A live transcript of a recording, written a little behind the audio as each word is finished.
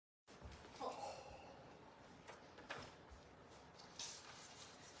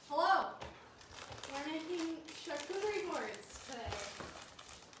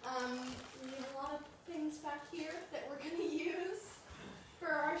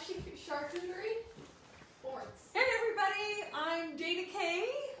Charcuterie. Forts. Hey everybody, I'm Dana Kay,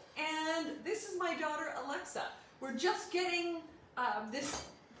 and this is my daughter Alexa. We're just getting this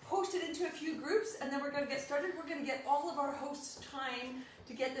posted into a few groups, and then we're going to get started. We're going to get all of our hosts' time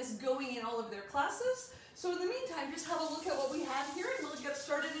to get this going in all of their classes. So in the meantime, just have a look at what we have here, and we'll get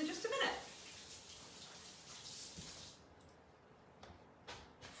started in just a minute.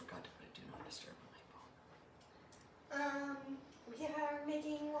 I forgot to put a do not disturb on my phone. We are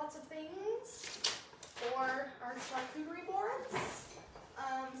making lots of things for our charcuterie boards.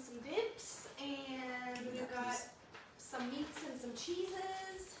 Some dips, and we've got some meats and some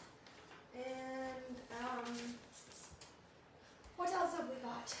cheeses, and what else have we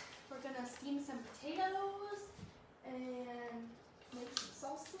got? We're gonna steam some potatoes and make some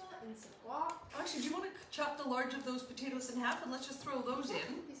salsa and some guac. Actually, do you want to chop the large of those potatoes in half, and let's just throw those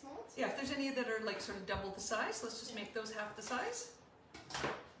in? These small ones? Yeah, if there's any that are like sort of double the size, let's just make those half the size.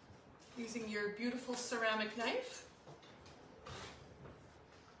 Using your beautiful ceramic knife.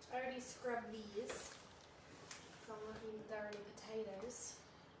 I already scrubbed these, so I'm looking at dirty potatoes.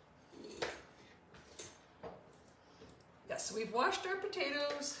 Yeah, so we've washed our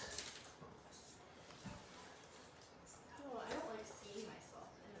potatoes. Oh, I don't like seeing myself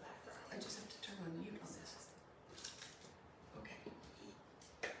in the background. I just have to turn on mute on this. Okay.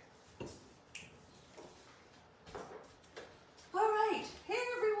 All right. Hey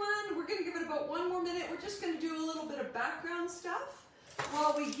everyone, we're going to give it about 1 more minute. We're just going to do a little bit of background stuff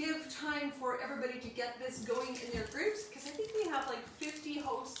while we give time for everybody to get this going in their groups, because I think we have like 50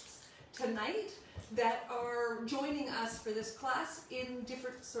 hosts tonight that are joining us for this class in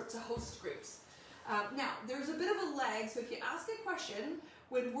different sorts of host groups. Now, there's a bit of a lag, so if you ask a question,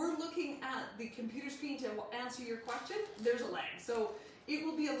 when we're looking at the computer screen to answer your question, there's a lag. So it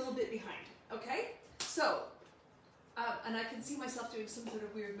will be a little bit behind, okay? So, and I can see myself doing some sort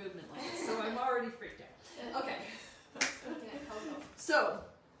of weird movement like this, so I'm already freaked out. Okay. So,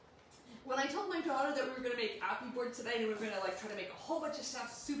 when I told my daughter that we were going to make Appy boards today and we were going to like try to make a whole bunch of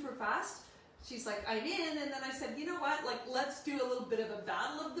stuff super fast, she's like, I'm in, and then I said, you know what, like let's do a little bit of a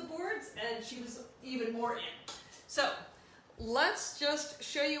battle of the boards, and she was even more in. So, let's just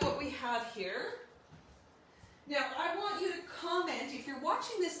show you what we have here. Now, I want you to comment, if you're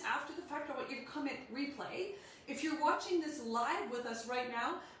watching this after the fact, I want you to comment replay. If you're watching this live with us right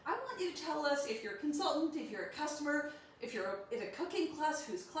now, I want you to tell us if you're a consultant, if you're a customer, if you're in a cooking class,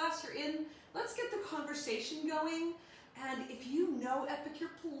 whose class you're in. Let's get the conversation going. And if you know Epicure,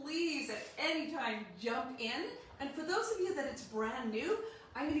 please at any time jump in. And for those of you that it's brand new,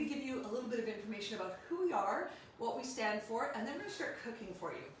 I'm going to give you a little bit of information about who we are, what we stand for, and then we're going to start cooking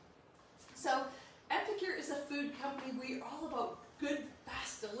for you. So Epicure is a food company. We are all about good,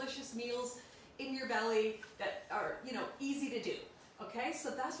 fast, delicious meals in your belly that are, you know, easy to do. Okay, so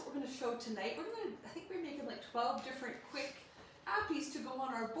that's what we're going to show tonight. We're going to, I think we're making like 12 different quick appies to go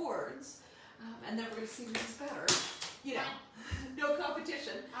on our boards, and then we're going to see who's better. You know, no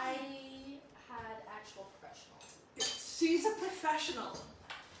competition. I had actual professional. She's a professional,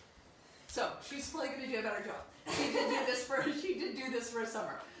 so she's probably going to do a better job. She did do this for a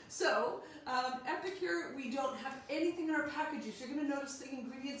summer. So Epicure, we don't have anything in our packages. You're going to notice the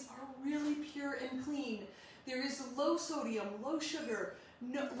ingredients are really pure and clean. There is low sodium, low sugar,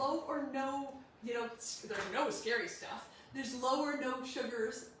 low or no, you know, there's no scary stuff. There's low or no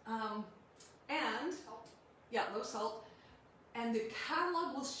sugars, and yeah, low salt. And the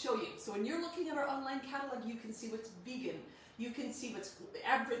catalog will show you. So when you're looking at our online catalog, you can see what's vegan. You can see what's,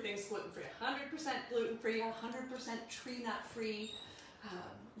 everything's gluten-free, 100% gluten-free, 100% tree nut-free.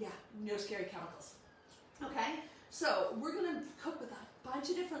 Yeah, no scary chemicals. Okay, so we're going to cook with a bunch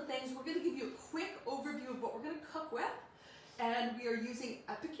of different things. We're going to give you a quick overview of what we're going to cook with. And we are using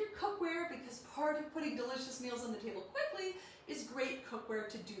Epicure cookware because part of putting delicious meals on the table quickly is great cookware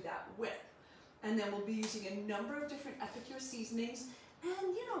to do that with. And then we'll be using a number of different Epicure seasonings.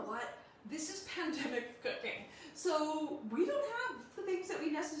 And you know what? This is pandemic cooking. So we don't have the things that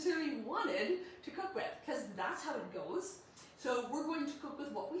we necessarily wanted to cook with, because that's how it goes. So we're going to cook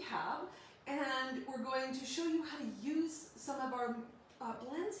with what we have, and we're going to show you how to use some of our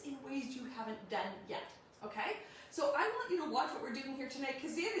blends in ways you haven't done yet, okay? So I want you to watch what we're doing here tonight,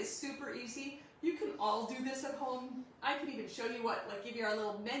 because it is super easy. You can all do this at home. I can even show you what, like give you our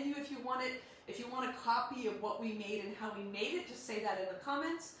little menu if you want it. If you want a copy of what we made and how we made it, just say that in the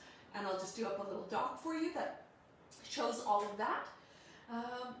comments, and I'll just do up a little doc for you that shows all of that.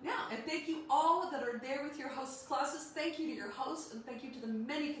 Now, and thank you all that are there with your hosts' classes. Thank you to your hosts, and thank you to the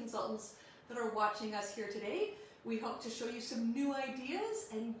many consultants that are watching us here today. We hope to show you some new ideas,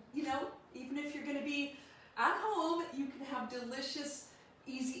 and you know, even if you're going to be at home, you can have delicious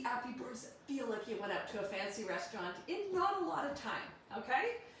easy Appy boards that feel like you went out to a fancy restaurant in not a lot of time,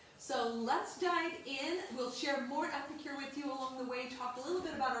 okay? So let's dive in. We'll share more Epicure with you along the way, talk a little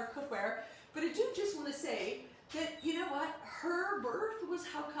bit about our cookware, but I do just want to say that, you know what, her birth was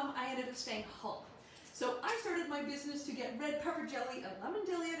how come I ended up staying home. So I started my business to get red pepper jelly and lemon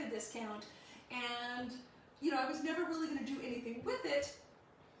dilly at a discount, and you know, I was never really going to do anything with it.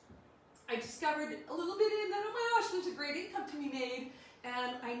 I discovered a little bit in that, oh my gosh, there's a great income to be made,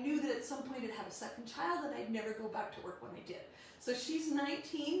 and I knew that at some point I'd have a second child and I'd never go back to work when I did. So she's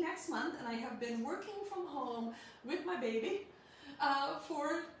 19 next month, and I have been working from home with my baby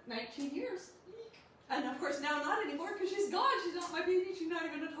for 19 years. And of course now not anymore because she's gone. She's not my baby. She's not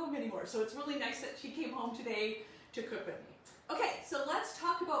even at home anymore. So it's really nice that she came home today to cook with me. Okay, so let's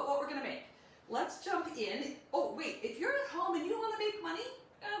talk about what we're going to make. Let's jump in. Oh, wait, if you're at home and you don't want to make money,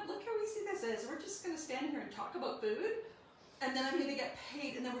 look how easy this is. We're just going to stand here and talk about food, and then I'm going to get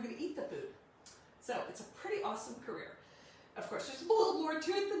paid, and then we're going to eat the food. So it's a pretty awesome career. Of course, there's a little more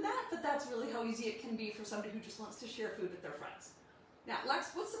to it than that, but that's really how easy it can be for somebody who just wants to share food with their friends. Now,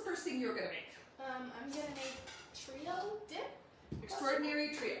 Lex, what's the first thing you're going to make? I'm going to make trio dip.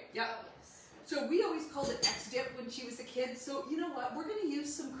 Extraordinary trio. Yeah. Oh, yes. So we always called it X-dip when she was a kid. So you know what? We're going to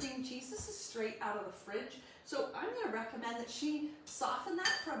use some cream cheese. This is straight out of the fridge. So I'm going to recommend that she soften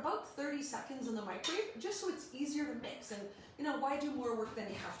that for about 30 seconds in the microwave, just so it's easier to mix. And you know, why do more work than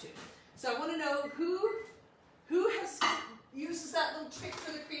you have to? So I want to know who uses that little trick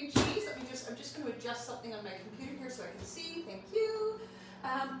for the cream cheese. I'm just going to adjust something on my computer here so I can see. Thank you.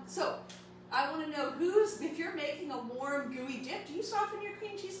 So I want to know if you're making a warm, gooey dip, do you soften your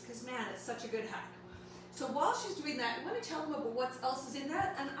cream cheese? Because man, it's such a good hack. So while she's doing that, I want to tell them about what else is in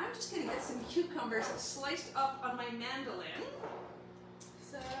that, and I'm just going to get some cucumbers sliced up on my mandolin.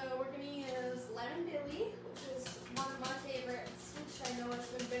 So we're going to use lemon dilly, which is one of my favorites, which I know has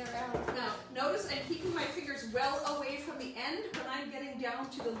been around. Now, notice I'm keeping my fingers well away from the end. When I'm getting down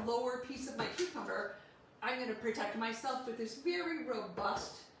to the lower piece of my cucumber, I'm going to protect myself with this very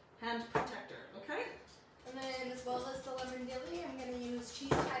robust hand protector, okay? And then as well as the lemon dilly, I'm going to use cheese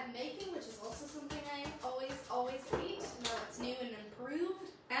pad making, which is also something I always eat. Now it's new and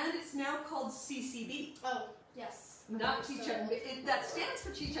improved. And it's now called CCB. Oh, yes. Not cheese and bacon. That stands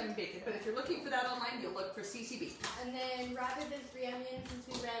for cheese and bacon, but if you're looking for that online, you'll look for CCB. And then rather than 3 onions, since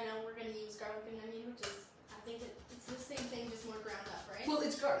we ran out, we're going to use garlic and onion, which is, I think it's the same thing, just more ground up, right? Well,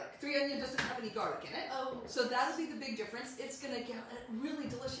 it's garlic. 3 onion doesn't have any garlic in it. Oh. So that'll be the big difference. It's going to get a really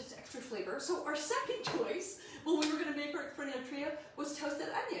delicious extra flavor. So our second choice, when we were going to make our extraordinary trio, was toasted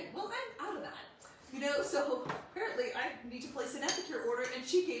onion. Well, I'm out of that. You know, so apparently I need to place an Epicure order, and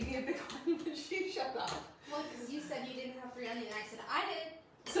she gave me a big one when she showed up. Well, because you said you didn't have 3 onion, and I said I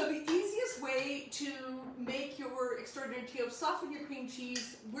did. So the easiest way to make your extraordinary trio, soften your cream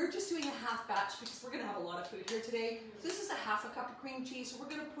cheese, we're just doing a half batch because we're going to have a lot of food here today. This is a half a cup of cream cheese, so we're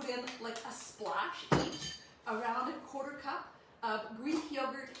going to put in like a splash each, around a 1/4 cup of Greek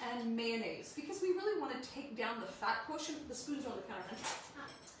yogurt and mayonnaise, because we really want to take down the fat quotient. The spoon's on the counter.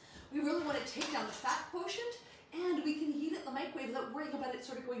 We really want to take down the fat quotient, and we can heat it in the microwave without worrying about it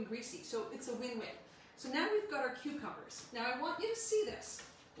sort of going greasy. So it's a win-win. So now we've got our cucumbers. Now I want you to see this.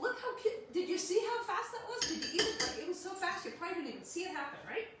 Look how cute. Did you see how fast that was? Did you even, like, it was so fast you probably didn't even see it happen,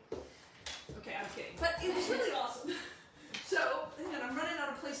 right? Okay, I'm kidding. But it was really awesome. So, and I'm running out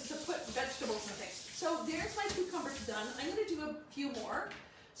of places to put vegetables and things. So there's my cucumbers done. I'm going to do a few more.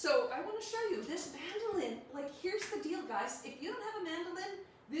 So I want to show you this mandolin. Like, here's the deal, guys. If you don't have a mandolin,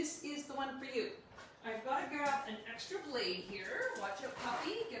 this is the one for you. I've got to grab an extra blade here. Watch out,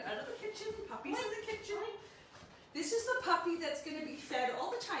 puppy. Get out of the kitchen. Puppy's in the kitchen. This is the puppy that's going to be fed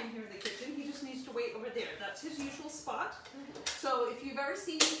all the time here in the kitchen. He just needs to wait over there. That's his usual spot. So if you've ever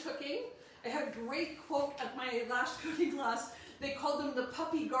seen me cooking, I had a great quote at my last cooking class. They called him the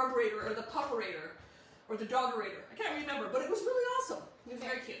puppy garburator or the pupperator or the dogerator. I can't remember, but it was really awesome. It was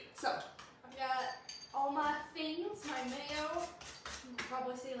very cute. So I've got all my things, my mayo. You can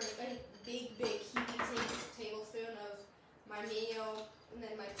probably see like a big heaping tablespoon of my mayo, and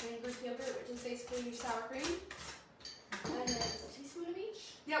then my plain Greek yogurt, which is basically your sour cream. And then a teaspoon of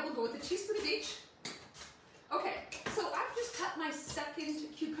each. Yeah, we'll go with a teaspoon of each. Okay, so I've just cut my second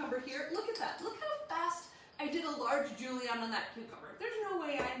cucumber here. Look at that. Look how fast I did a large julienne on that cucumber. There's no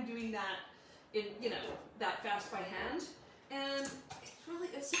way I'm doing that in, that fast by hand. And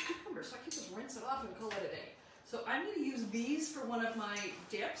it's a cucumber, so I can just rinse it off and call it a day. So I'm going to use these for one of my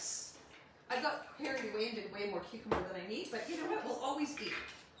dips. I got carried away and did way more cucumber than I need, but you know what? We'll always eat.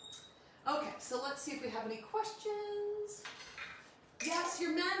 Okay, so let's see if we have any questions. Yes, your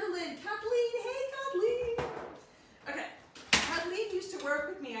mandolin. Kathleen. Hey, Kathleen. Okay. Kathleen used to to work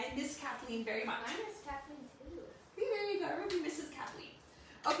with me. I miss Kathleen very much. I miss Kathleen too. There you go. Everybody misses Kathleen.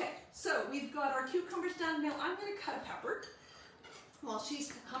 Okay, so we've got our cucumbers done. Now I'm going to cut a pepper while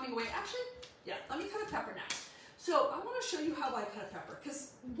she's humming away. Actually, yeah, let me cut a pepper now. So I want to show you how I cut a pepper,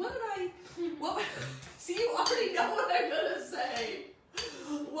 because see, you already know what I'm going to say.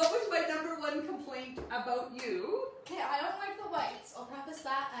 What was my #1 complaint about you? Okay, I don't like the whites. I'll preface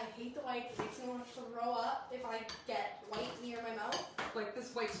that. I hate the whites. It makes me want to throw up if I get white near my mouth. Like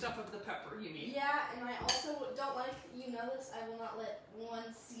this white stuff of the pepper, you mean? Yeah, and I also don't like, you know this, I will not let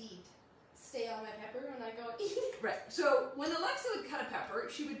one seed stay on my pepper when I go eat it. Right. So when Alexa would cut a pepper,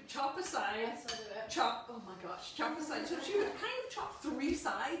 she would chop aside. I started it. Chop aside. So she would kind of chop 3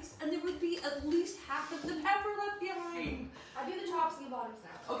 sides, and there would be at least half of the pepper left behind. I do the tops and the bottoms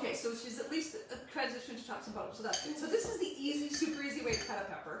now. Okay, so she's at least transitioned to tops and bottoms, so that's good. So this is the super easy way to cut a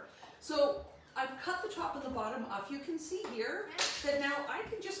pepper. So I've cut the top and the bottom off. You can see here that now I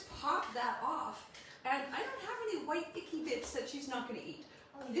can just pop that off, and I don't have any white icky bits that she's not going to eat.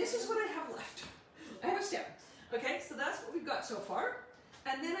 This is what I have left. I have a stem. Okay, so that's what we've got so far.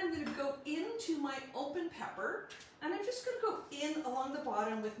 And then I'm going to go into my open pepper, and I'm just going to go in along the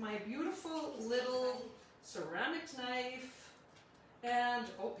bottom with my beautiful little ceramics knife. And,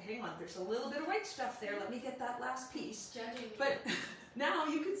 oh, hang on, there's a little bit of white stuff there. Let me get that last piece. Judging me. But now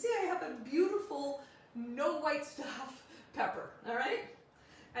you can see I have a beautiful, no white stuff pepper, all right?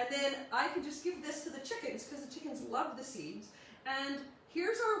 And then I can just give this to the chickens, because the chickens love the seeds. And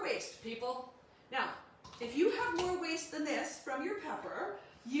here's our waste, people. Now, if you have more waste than this from your pepper,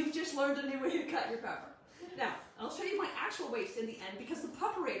 you've just learned a new way to cut your pepper. Now, I'll show you my actual waste in the end, because the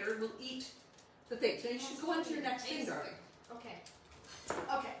pupperator will eat the things. Now you should go on to your next thing, darling. Okay.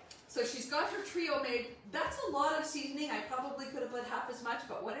 Okay, so she's got her trio made. That's a lot of seasoning. I probably could have put half as much,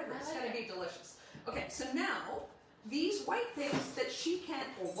 but whatever. It's going to be delicious. Okay, so now, these white things that she can't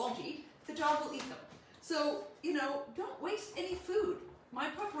or won't eat, the dog will eat them. So, you know, don't waste any food. My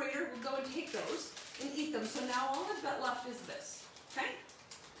pupperator will go and take those and eat them. So now all I've got left is this, okay?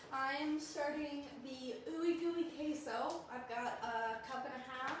 I'm starting the ooey gooey queso. I've got a cup and a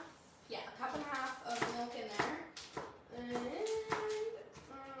half. Yeah, a cup and a half of milk in there. And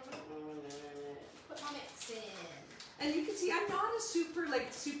put my mix in. And you can see I'm not a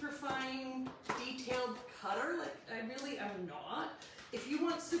super fine, detailed cutter. Like, I really am not. If you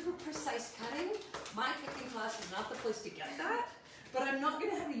want super precise cutting, my cooking class is not the place to get that. But I'm not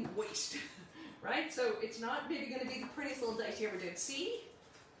going to have any waste, right? So it's not maybe going to be the prettiest little dice you ever did see,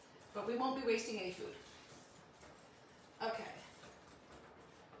 but we won't be wasting any food. Okay.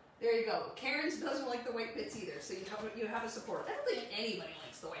 There you go. Karen's doesn't like the white bits either, so you have a support. I don't think anybody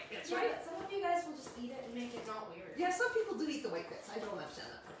likes the white bits, right? But some of you guys will just eat it and make it not weird. Yeah, some people do eat the white bits. I don't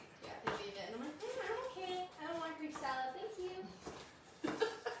understand that. Okay. Yeah, they leave it, and I'm like, I'm okay. I don't want Greek salad. Thank you.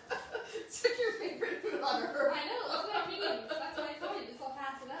 It's like your favorite food on earth. I know. That's what I mean. That's what I told you. Just I'll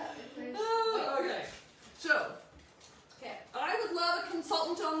pass it up. Oh, okay. So, Okay. I would love a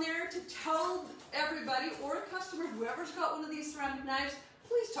consultant on there to tell everybody or a customer, whoever's got one of these ceramic knives,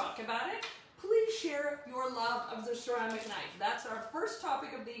 please talk about it. Please share your love of the ceramic knife. That's our first topic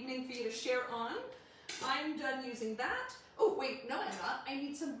of the evening for you to share on. I'm done using that. Oh, wait, no, I'm not.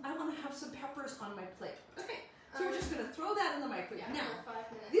 I want to have some peppers on my plate. Okay, so we're just going to throw that in the microwave. Yeah, Now, for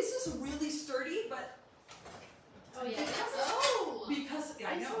 5 minutes. this is really sturdy, but Oh, yeah. Oh! because, yeah,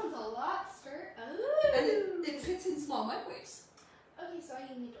 I This know. one's a lot skirt. Oh! And it fits in small microwaves. Okay, so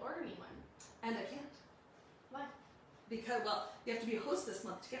you need to order me one. And I can't. Why? Because, well, you have to be a host this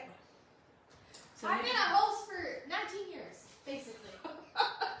month to get one. So I've been a host for 19 years, basically.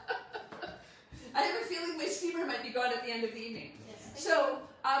 I have a feeling my steamer might be gone at the end of the evening. Yes. So,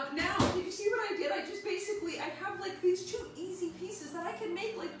 now, did you see what I did? I have like these 2 easy pieces that I can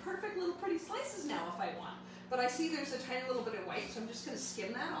make like perfect little pretty slices now if I want. But I see there's a tiny little bit of white, so I'm just going to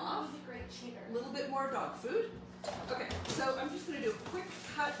skim that off. Great cheater. A little bit more dog food. Okay, so I'm just going to do a quick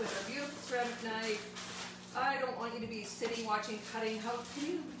cut with our beautiful ceramic knife. I don't want you to be sitting watching cutting. How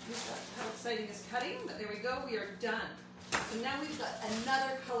exciting is cutting? But there we go, we are done. So now we've got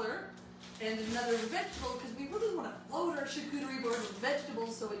another color and another vegetable, because we really want to load our charcuterie board with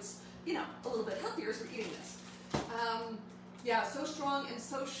vegetables so it's, you know, a little bit healthier as we're eating this. Yeah, so strong and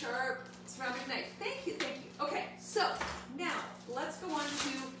so sharp. Ceramic knife. Thank you, thank you. Okay, so now let's go on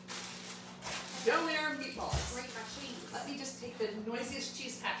to dough layer meatballs. Break my cheese. Let me just take the noisiest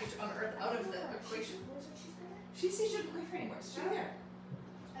cheese package on earth out of the equation. Where's our cheese there? She shouldn't live here anymore. She's right there.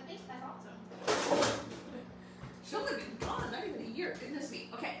 I thought so. She'll only been gone, not even a year. Goodness me.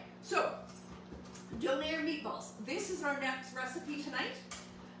 Okay, so dough layer meatballs. This is our next recipe tonight.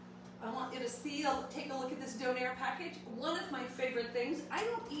 I want you to see, take a look at this donair package. One of my favorite things, I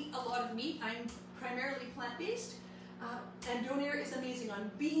don't eat a lot of meat. I'm primarily plant-based. And donair is amazing on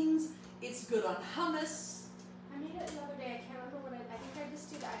beans. It's good on hummus. I made it the other day. I can't remember what I think I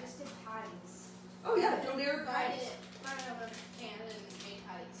just did patties. Oh yeah, donair Fried patties. it, fried it over pan and made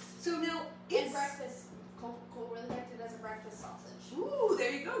patties. So now And it's... breakfast. Cole really liked it as a breakfast sausage. Ooh,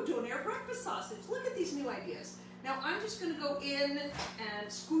 there you go, donair breakfast sausage. Look at these new ideas. Now I'm just going to go in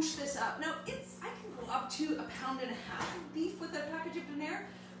and squish this up. Now I can go up to 1.5 pounds of beef with a package of donair,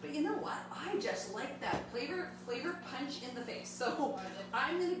 but you know what? I just like that flavor punch in the face. So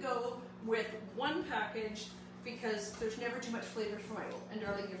I'm going to go with 1 package because there's never too much flavor for my oil. And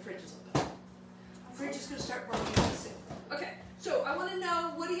darling, your fridge is open. Fridge is going to start burning up soon. Okay, so I want to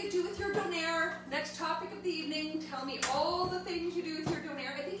know, what do you do with your donair? Next topic of the evening. Tell me all the things you do with your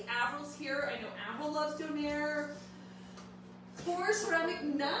donair. I think Avril's here. I know Avril loves donair. 4 ceramic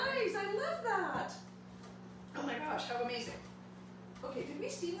knives. I love that. Oh my gosh, how amazing. Okay, did we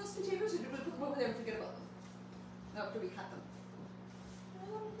steam those potatoes or did we put them over there and forget about them? No, did we cut them?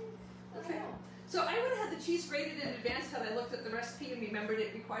 Okay. So I would have had the cheese grated in advance had I looked at the recipe and remembered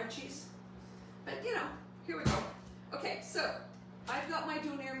it required cheese. But you know, here we go. Okay, so I've got my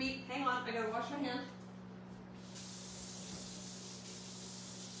donair meat. Hang on, I gotta wash my hand.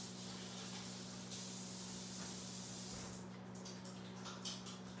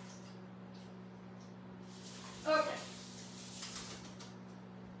 Okay.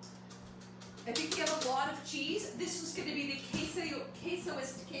 I think we have a lot of cheese. This is going to be the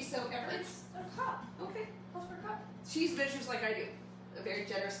quesoest queso ever. It's a cup. Okay. What's for a cup? Cheese measures like I do. A very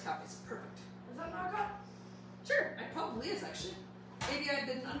generous cup is perfect. Is that not a cup? Sure, it probably is actually. Maybe I've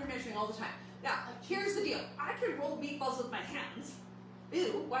been under measuring all the time. Now, here's the deal. I can roll meatballs with my hands.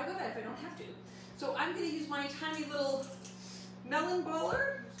 Ew, why would I if I don't have to? So I'm going to use my tiny little melon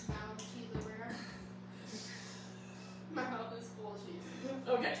baller. There's a mound of cheese everywhere. My mouth is full of cheese.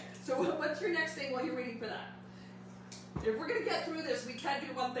 Okay, so what's your next thing while you're waiting for that? If we're going to get through this, we can't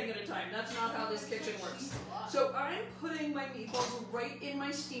do one thing at a time. That's not how this kitchen works. So I'm putting my meatballs right in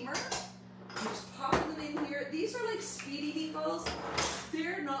my steamer. I'm just popping them in here. These are like speedy meatballs.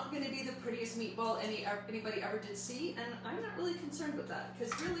 They're not going to be the prettiest meatball anybody ever did see, and I'm not really concerned with that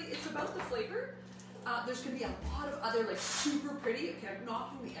because really it's about the flavor. There's going to be a lot of other like super pretty. Okay, I'm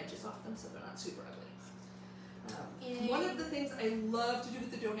knocking the edges off them so they're not super ugly. One of the things I love to do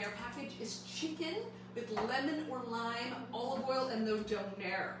with the donair package is chicken with lemon or lime, olive oil, and the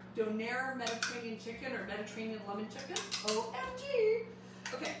donair. Donair Mediterranean chicken or Mediterranean lemon chicken. OMG!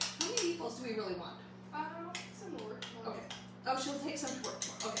 Okay, how many meatballs do we really want? Some more. Okay. Oh, she'll take some to work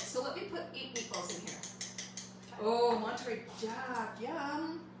for. Okay, so let me put 8 meatballs in here. Oh, Monterey Jack,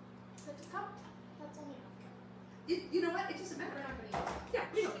 yum. Is it a cup? That's only a cup. You know what? It doesn't matter. We're not going to use it. Yeah,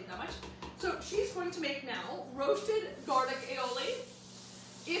 we don't need that much. So she's going to make now roasted garlic aioli.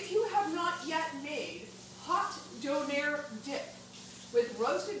 If you have not yet made hot donair dip with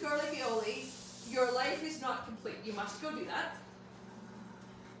roasted garlic aioli, your life is not complete. You must go do that.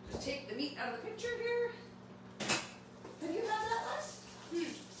 Just take the meat out of the picture here. Have you had that last?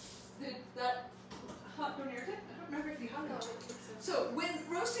 That hot donair dip? I don't remember if you have No, I it. don't think so. So when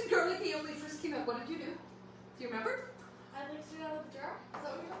roasted garlic aioli first came out, what did you do? Do you remember? I mixed it out of the jar. Is that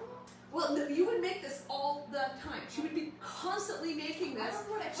what you're talking about? Well, no, you would make this all the time. She would be constantly making this. I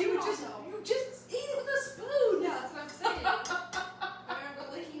remember what I She put would it just, on, though. you just eat it with a spoon. Yeah, that's what I'm saying. I remember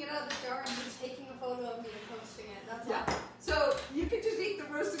licking it out of the jar and just taking a photo of me and posting it. That's Yeah. all. So you could just eat the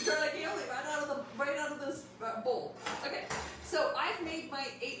roasted garlic aioli right out of this bowl. Okay. So I've made my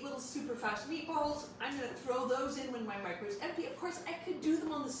 8 little super fast meatballs. I'm gonna throw those in when my microwave's empty. Of course, I could do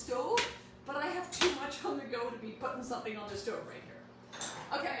them on the stove, but I have too much on the go to be putting something on the stove right here.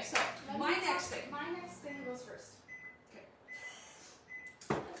 Okay. So my next thing. My next thing goes first.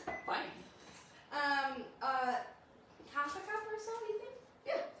 Fine. Half a cup or so, you think?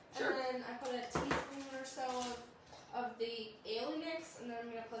 Yeah. Sure. And then I put a teaspoon or so of the aioli mix, and then I'm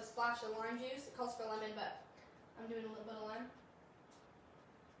gonna put a splash of lime juice. It calls for lemon, but I'm doing a little bit of lime.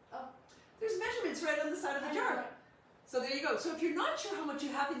 Oh, There's measurements right on the side of the I know. jar. So there you go. So if you're not sure how much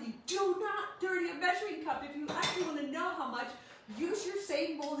you have and you do not dirty a measuring cup, if you actually want to know how much, use your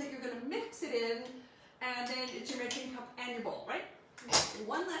same bowl that you're going to mix it in, and then it's your measuring cup and your bowl, right?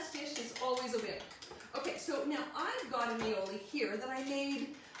 One less dish is always a win. Okay, so now I've got an aioli here that I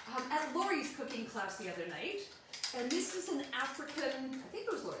made at Lori's cooking class the other night. And this is an African, I think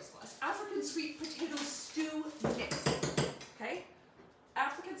it was Lori's class, African sweet potato stew mix. Okay?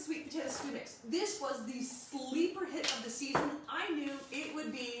 African sweet potato stew mix. This was the sleeper hit of the season. I knew it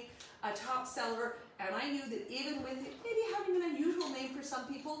would be a top seller, And I knew that even with it maybe having an unusual name for some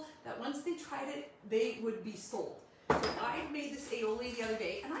people, that once they tried it, they would be sold. So I made this aioli the other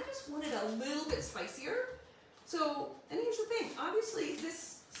day, and I just wanted a little bit spicier. So, and here's the thing, obviously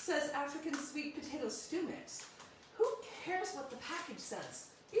this says African sweet potato stew mix. Who cares what the package says?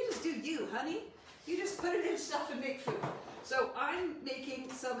 You just do you, honey. You just put it in stuff and make food. So I'm making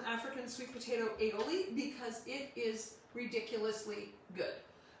some African sweet potato aioli because it is ridiculously good.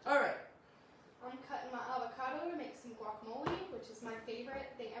 All right. I'm cutting my avocado to make some guacamole, which is my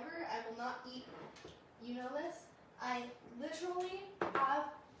favorite thing ever. I will not eat, you know this, I literally have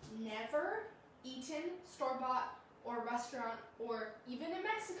never eaten store-bought or restaurant or even in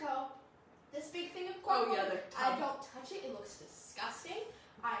Mexico this big thing of guacamole. Oh yeah, I don't touch it. It looks disgusting.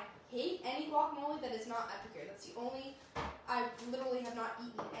 I hate any guacamole that is not Epicure. That's the only, I literally have not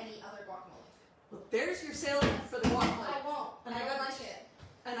eaten any other guacamole. Well, there's your salad for the guacamole. I won't. And I I don't got- like it.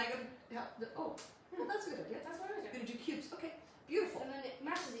 And I gotta, well, that's a good idea. That's what I I'm do. gonna do cubes. Okay, beautiful. And then it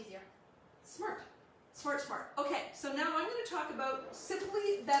mashes easier. Smart. Smart, smart. Okay, so now I'm going to talk about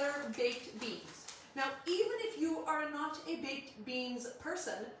Simply Better baked beans. Now, even if you are not a baked beans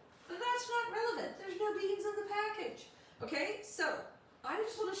person, that's not relevant. There's no beans in the package. Okay, so I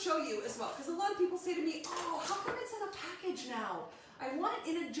just want to show you as well, because a lot of people say to me, oh, how come it's in a package now? I want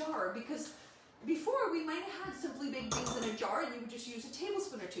it in a jar, because before we might have had Simply Baked beans in a jar and you would just use a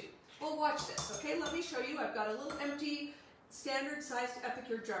tablespoon or two. Well, watch this, okay? Let me show you. I've got a little empty, standard-sized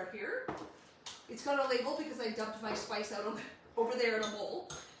Epicure jar here. It's got a label because I dumped my spice out over there in a bowl.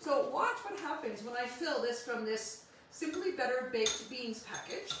 So watch what happens when I fill this from this Simply Better Baked Beans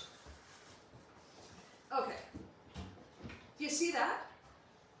package. Okay. Do you see that?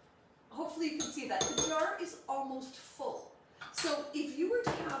 Hopefully you can see that. The jar is almost full. So if you were to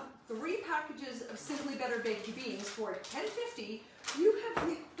have 3 packages of Simply Better Baked Beans for $10.50, you have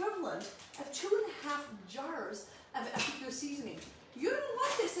the equivalent of 2.5 jars of Epicure seasoning. You don't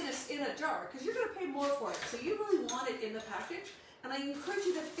want this in a jar because you're going to pay more for it. So you really want it in the package. And I encourage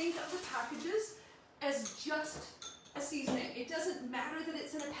you to think of the packages as just a seasoning. It doesn't matter that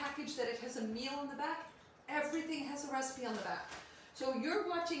it's in a package, that it has a meal on the back. Everything has a recipe on the back. So you're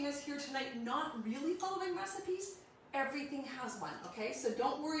watching us here tonight not really following recipes. Everything has one, okay? So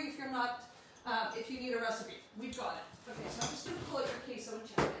don't worry if you're not, if you need a recipe. We've got it. Okay, so I'm just going to pull out your queso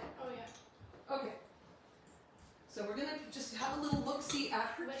and check it. Oh yeah. Okay. So we're going to just have a little look-see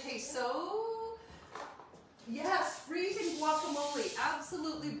at her queso. Yes, freezing guacamole.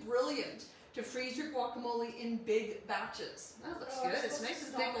 Absolutely brilliant to freeze your guacamole in big batches. That looks good. It's nice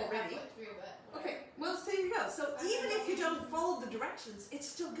and thick already. Okay, well, so there you go. So even if you don't follow the directions, it's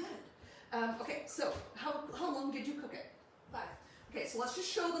still good. Okay, so how long did you cook it? 5. Okay, so let's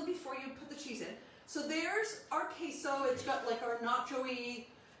just show them before you put the cheese in. So there's our queso. It's got like our nacho-y,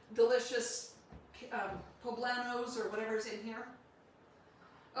 delicious poblanos or whatever's in here.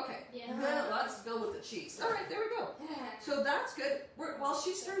 Okay, Yeah. then let's go with the cheese. All right, there we go. Yeah. So that's good. While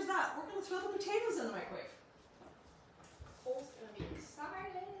she stirs that, we're going to throw the potatoes in the microwave. Cole's gonna be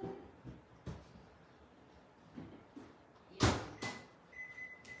excited. Yeah.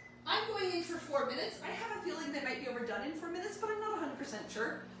 I'm going in for 4 minutes. I have a feeling they might be overdone in 4 minutes, but I'm not 100%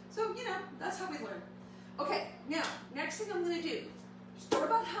 sure. So, you know, that's how we learn. Okay, now, next thing I'm going to do,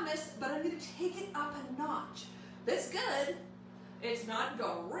 store-bought hummus, but I'm going to take it up a notch. That's good. It's not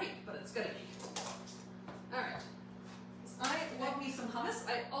great, but it's going to be. All right. I love me some hummus.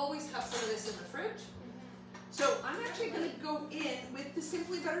 I always have some of this in the fridge. So I'm actually going to go in with the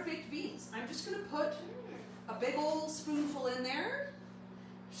Simply Better Baked Beans. I'm just going to put a big old spoonful in there,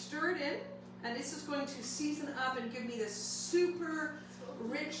 stir it in, and this is going to season up and give me this super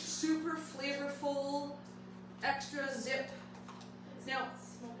rich, super flavorful, extra zip. Now,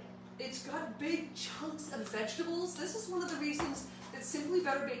 it's got big chunks of vegetables. This is one of the reasons that Simply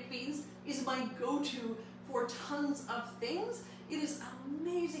Better Baked Beans is my go-to for tons of things. It is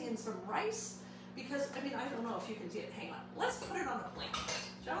amazing in some rice because, I mean, I don't know if you can see it. Hang on. Let's put it on a plate,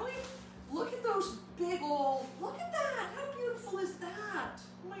 shall we? Look at those big old, look at that. How beautiful is that?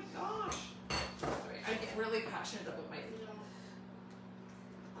 Oh my gosh. Sorry, I get really passionate about my food.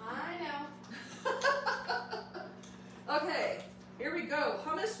 I know. Okay, here we go.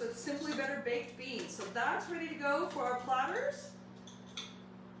 Hummus with Simply Better Baked Beans. So that's ready to go for our platters.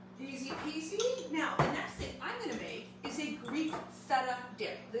 Easy peasy. Now, the next thing I'm going to make is a Greek feta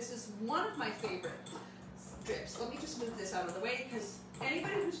dip. This is one of my favorite dips. Let me just move this out of the way because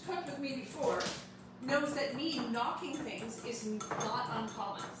anybody who's cooked with me before knows that me knocking things is not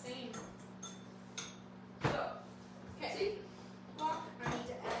uncommon. Same. So, Okay. see? Well, I need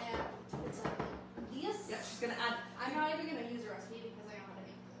to add this. Yeah, she's going to add. I'm not even gonna use a recipe because I know how to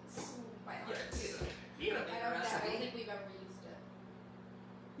make this by heart. Yeah,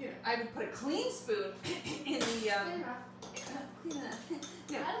 I would put a clean spoon in the, Good enough. clean enough.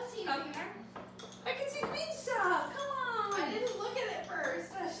 I No, don't see anything there. I can see green stuff, come on. I didn't look at it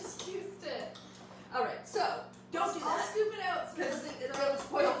first. I just used it. All right, so don't do I'll that. scoop it out Because because it'll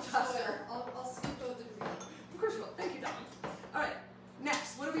spoil faster. I'll scoop out the green. Of course you will. Thank you, Dawn. All right.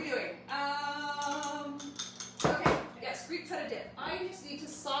 Next, what are we doing? Okay. Yes, Greek feta dip. I just need to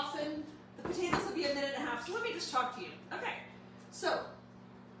soften. The potatoes will be a minute and a half. So let me just talk to you. Okay. So,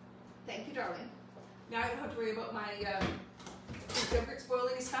 thank you, darling. Now I don't have to worry about my yogurt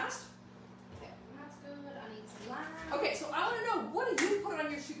spoiling as fast. Okay, that's good. I need some lime. Okay, so I want to know, what do you put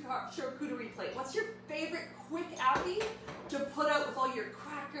on your charcuterie plate? What's your favorite quick appy to put out with all your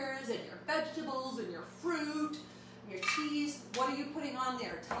crackers and your vegetables and your fruit and your cheese? What are you putting on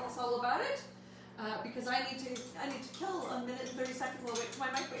there? Tell us all about it. Because I need to kill a minute and 30 seconds while I wait for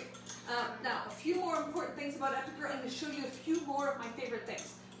my microwave. Now, a few more important things about Epicure. I'm going to show you a few more of my favorite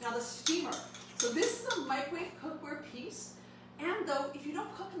things. Now, the steamer. So this is a microwave cookware piece. And though, if you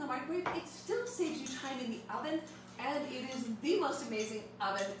don't cook in the microwave, it still saves you time in the oven. And it is the most amazing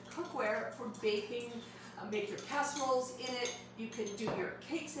oven cookware for baking. Make your casseroles in it. You can do your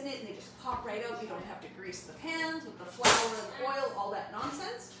cakes in it, and they just pop right out. You don't have to grease the pans with the flour and the oil, all that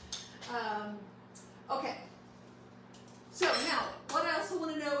nonsense. Okay. So now, what I also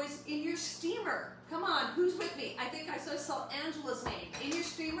want to know is, in your steamer, come on, who's with me? I think I saw Angela's name. In your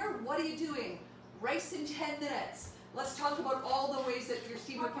steamer, what are you doing? Rice in 10 minutes. Let's talk about all the ways that your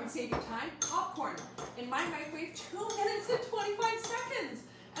steamer can save you time. Popcorn. In my microwave, 2 minutes and 25 seconds.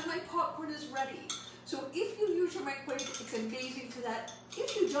 And my popcorn is ready. So if you use your microwave, it's amazing for that.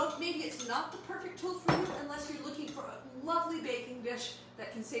 If you don't, maybe it's not the perfect tool for you unless you're looking for a lovely baking dish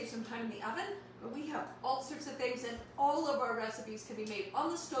that can save some time in the oven. But we have all sorts of things, and all of our recipes can be made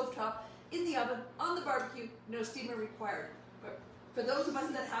on the stovetop, in the oven, on the barbecue, no steamer required. But for those of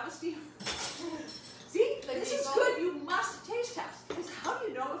us that have a steamer, see, this is good. You must taste test, because how do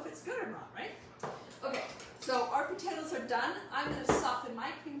you know if it's good or not, right? Okay, so our potatoes are done. I'm going to soften my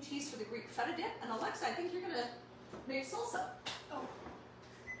cream cheese for the Greek feta dip, and Alexa, I think you're going to make salsa. Oh.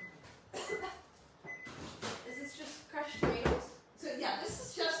 Is this just crushed tomatoes? So yeah, this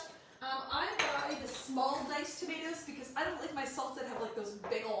is just, I buy the small diced tomatoes because I don't like my salsa that have like those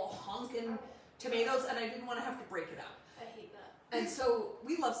big old honkin' tomatoes, and I didn't want to have to break it up. I hate that. And so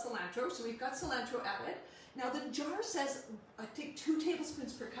we love cilantro, so we've got cilantro added. Now the jar says, I think 2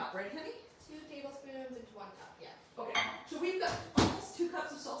 tablespoons per cup, right, honey? 2 tablespoons into 1 cup, yeah. Okay, so we've got almost 2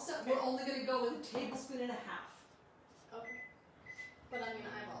 cups of salsa. We're only going to go with 1.5 tablespoons. Okay. But I'm going to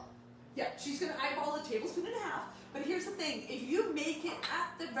eyeball it. Yeah, she's going to eyeball 1.5 tablespoons. But here's the thing: if you make it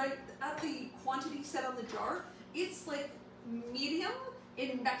at the quantity set on the jar, it's like medium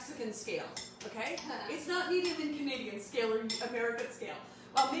in Mexican scale. Okay, it's not medium in Canadian scale or American scale.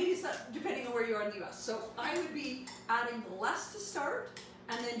 Well, maybe it's not, depending on where you are in the U.S. So I would be adding less to start,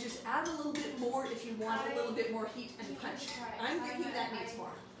 and then just add a little bit more if you want a little bit more heat and punch. I'm thinking that needs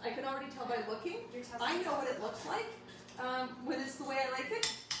more. I can already tell by looking. I know what it looks like when it's the way I like it.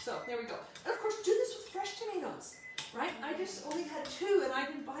 So there we go. And of course, do this with fresh tomatoes, right? I just only had 2 and I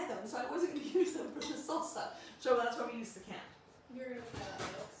didn't buy them, so I wasn't going to use them for the salsa. So that's why we use the can. You're going to cut out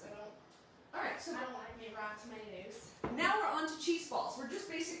because I don't. All right, so I don't want to be raw tomatoes. now we're on to cheese balls. We're just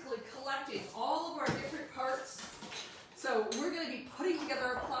basically collecting all of our different parts. So we're going to be putting together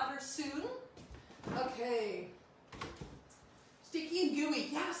our platter soon. Okay. Sticky and gooey.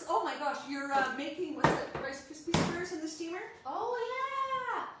 Yes. Oh my gosh, you're making, what's it, Rice Krispie squares in the steamer? Oh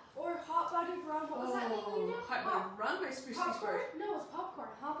yeah! Or hot buttered rum. What was that thing we did? Hot buttered rum Rice Krispie squares. Popcorn? No, it was popcorn.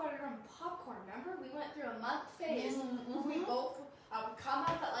 Hot buttered rum popcorn. Remember? We went through a month phase. We both would come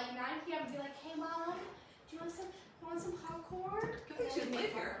up at like 9 p.m. and be like, "Hey mom, do you want some popcorn?" I think she'd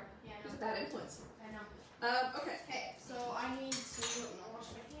live here. Yeah, I She's a know. bad influence. I know. Okay. Okay, so I need to wash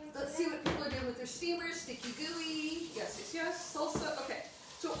my hands. Let's see what people are doing with their steamers. Sticky gooey. Yes, yes, yes. Salsa. Okay.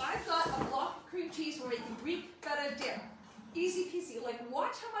 So I've got a block of cream cheese. We're making Greek feta dip. Easy peasy. Like,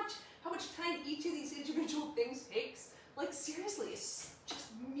 watch how much time each of these individual things takes. Like, seriously, it's just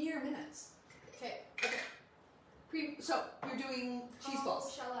mere minutes. Okay. Okay. Cream. So you're doing cheese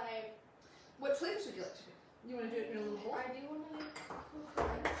balls. Shall I? What flavors would you like to do? You want to do it in a little bowl? I do want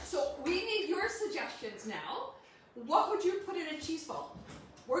to. So we need your suggestions now. What would you put in a cheese ball?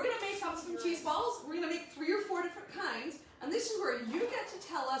 We're going to make up some cheese balls. We're going to make 3 or 4 different kinds. And this is where you get to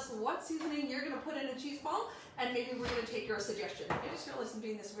tell us what seasoning you're going to put in a cheese ball. And maybe we're going to take your suggestion. I just realized I'm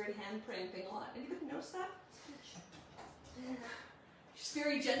doing this weird hand praying thing a lot. Anybody notice that? She's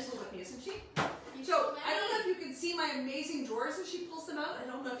very gentle with me, isn't she? So I don't know if you can see my amazing drawers as she pulls them out. I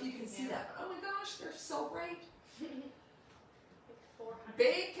don't know if you can see that. But oh my gosh, they're so bright. 400.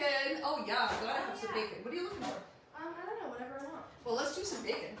 Bacon. Oh yeah, gotta have Oh, some yeah. bacon. What are you looking for? I don't know, whatever I want. Well, let's do some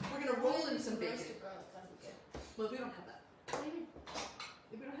bacon. We're gonna roll in some bacon. Roasted garlic, that'd be good. Well, we don't have that. What do you mean?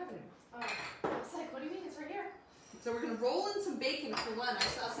 We don't have it anymore. Oh, I was like, what do you mean? It's right here. So we're gonna roll in some bacon for one. I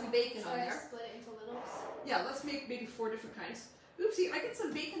saw some bacon So on I there. just split it into littles. Yeah, let's make maybe 4 different kinds. Oopsie, I get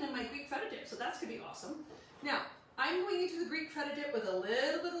some bacon in my Greek feta dip, so that's gonna be awesome. Now, I'm going into the Greek feta dip with a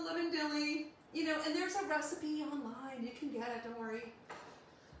little bit of lemon dilly, you know, and there's a recipe online. You can get it, don't worry.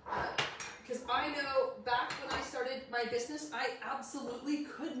 Because I know back when I started my business, I absolutely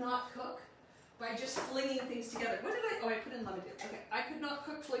could not cook by just flinging things together. What did I put in lemon dip. Okay, I could not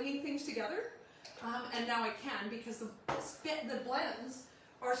cook flinging things together, and now I can because the blends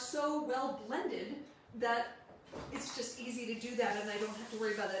are so well blended that it's just easy to do that, and I don't have to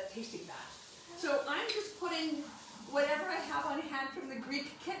worry about it tasting bad. So I'm just putting whatever I have on hand from the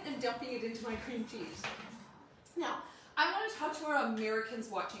Greek kit and dumping it into my cream cheese. Now, I want to talk to our Americans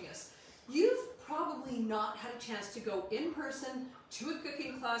watching us. You've probably not had a chance to go in person to a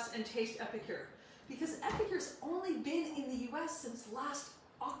cooking class and taste Epicure, because Epicure's only been in the US since last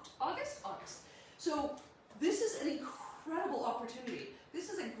August. So this is an incredible opportunity. This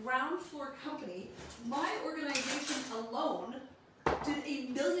is a ground floor company. My organization alone did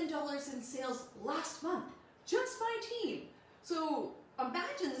 $1 million in sales last month, just my team. So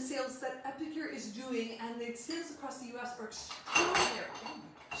imagine the sales that Epicure is doing, and the sales across the US are extraordinary. Oh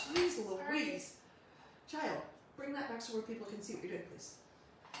my jeez Louise. Child, bring that back so where people can see what you're doing, please.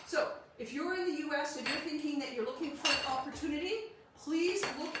 So, if you're in the US and you're thinking that you're looking for an opportunity, please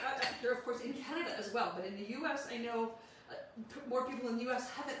look at Epicure, of course, in Canada as well. But in the US, I know more people in the US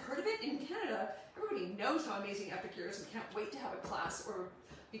haven't heard of it. In Canada, everybody knows how amazing Epicure is and can't wait to have a class or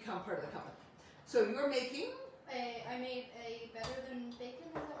become part of the company. So you're making? I made a better than bacon,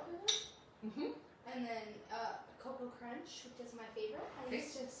 is that what it is? Mm-hmm. And then cocoa crunch, which is my favorite. I Okay.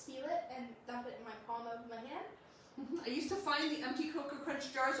 used to steal it and dump it in my palm of my hand. I used to find the empty Cocoa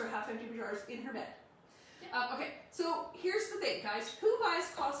Crunch jars or half-empty jars in her bed. Yeah. Okay, so here's the thing, guys. Who buys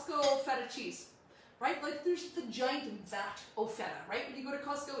Costco feta cheese? Right? Like, there's the giant vat of feta, right? When you go to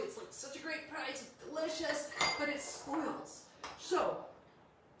Costco, it's like such a great price, it's delicious, but it spoils. So,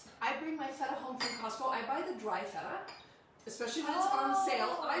 I bring my feta home from Costco. I buy the dry feta, especially when it's on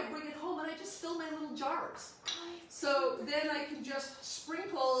sale. I bring it home and I just fill my little jars. So then I can just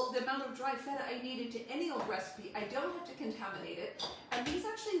sprinkle the amount of dry feta I need into any old recipe. I don't have to contaminate it. And these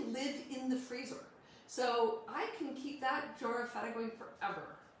actually live in the freezer. So I can keep that jar of feta going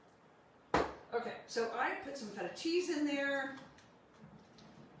forever. Okay, so I put some feta cheese in there.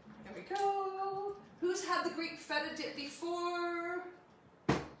 There we go. Who's had the Greek feta dip before?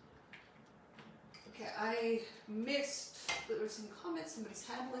 Okay, I missed, there were some comments, somebody's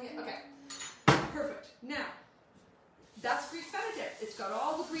handling it. Okay, perfect. Now, that's Greek feta dip. It's got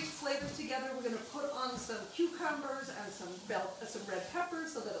all the Greek flavors together. We're going to put on some cucumbers and some red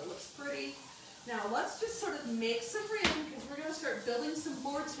peppers so that it looks pretty. Now, let's just sort of make some room because we're going to start building some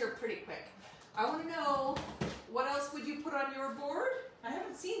boards here pretty quick. I want to know, what else would you put on your board? I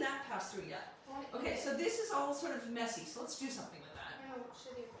haven't seen that pass through yet. Okay, so this is all sort of messy, so let's do something with that. I don't know what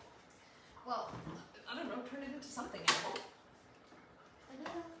should do. Well, I don't know, turn it into something. I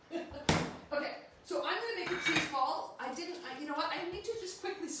don't know. Okay, so I'm going to make a cheese ball. You know what, I need to just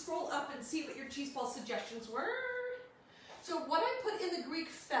quickly scroll up and see what your cheese ball suggestions were. So what I put in the Greek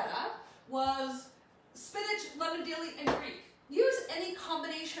feta was spinach, lemon dilly, and Greek. Use any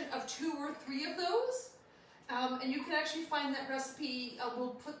combination of 2 or 3 of those. And you can actually find that recipe, we'll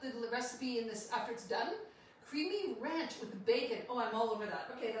put the recipe in this after it's done. Creamy ranch with bacon. Oh, I'm all over that.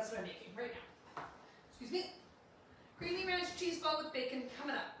 Okay, that's what I'm making right now. Excuse me. Creamy ranch cheese ball with bacon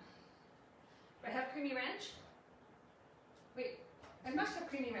coming up. Do I have creamy ranch? Wait, I must have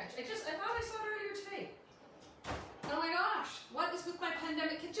creamy ranch. I thought I saw it earlier today. Oh my gosh, what is with my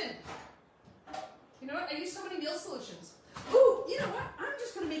pandemic kitchen? You know what, I use so many meal solutions. Ooh, you know what, I'm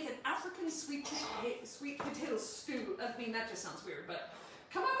just gonna make an African sweet potato stew. I mean, that just sounds weird, but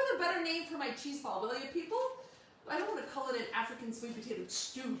come up with a better name for my cheese ball, will you people? I don't want to call it an African sweet potato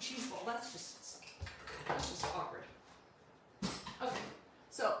stew cheese ball. That's just awkward. Okay,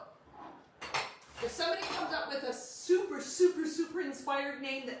 so if somebody comes up with a super inspired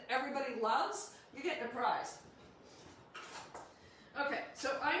name that everybody loves, you're getting a prize. Okay,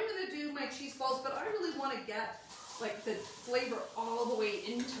 so I'm going to do my cheese balls, but I really want to get like the flavor all the way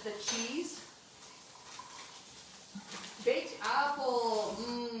into the cheese. Baked apple,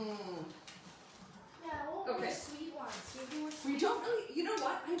 Yeah, I want more sweet ones. We don't really, you know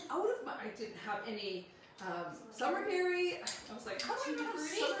what, I'm out of my, I didn't have any summerberry. I was like, how do I not have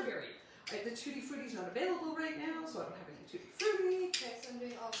summerberry? The Tutti Frutti's not available right now, so I don't have any Tutti Frutti. Okay, so I'm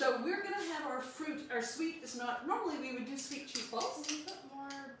doing all. So we're gonna have our fruit, our sweet is not, normally we would do sweet cheese balls. Can you put more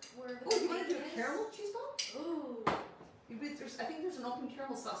wherever Oh, the you want to do bacon a is? caramel cheese ball? Ooh. I think there's an open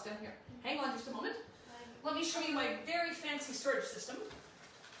caramel sauce down here. Hang on just a moment. Let me show you my very fancy storage system.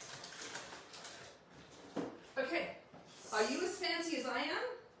 Okay, are you as fancy as I am?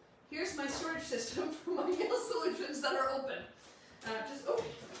 Here's my storage system for my meal solutions that are open.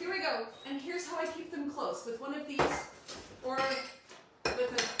 Here we go. And here's how I keep them close, with one of these, or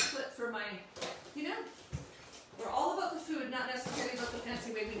with a clip for my, you know, we're all about the food, not necessarily about the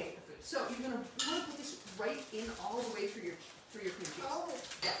fancy way we make the food. So you want to put this right in all the way through your cream cheese. Oh.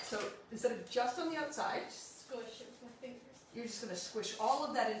 Yeah, so instead of just on the outside, Squish it with my fingers. you're just going to squish all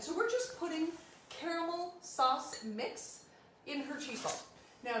of that in. So we're just putting caramel sauce mix in her cheese ball.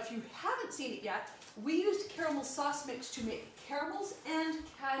 Now, if you haven't seen it yet, we used caramel sauce mix to make caramels and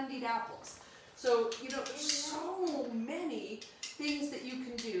candied apples. So, you know, so many things that you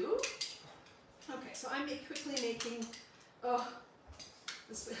can do. Okay, so I'm quickly making,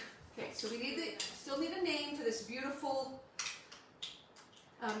 this. Okay, so we still need a name for this beautiful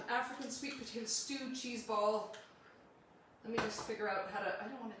African sweet potato stew cheese ball. Let me just figure out how to, I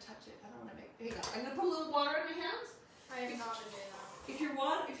don't want to touch it. I don't want to make, hang on. I'm going to put a little water in my hands. I have not been doing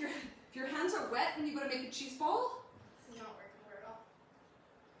that. If your hands are wet and you go to make a cheese ball. It's not working very well.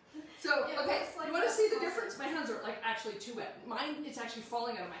 So, It okay, looks like you want to that's see the awesome. difference? My hands are like actually too wet. Mine, it's actually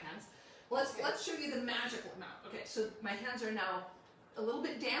falling out of my hands. Let's show you the magical amount. Okay, so my hands are now a little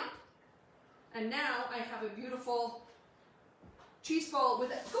bit damp. And now I have a beautiful cheese ball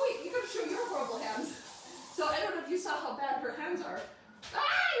with it. Go wait, you got to show your horrible hands. So I don't know if you saw how bad her hands are.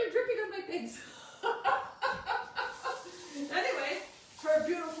 You're dripping on my things. Anyway, her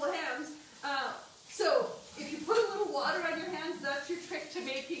beautiful hands. So if you put a little water on your hands, that's your trick to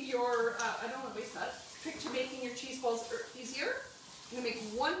making your, I don't want to waste that, trick to making your cheese balls easier. I'm going to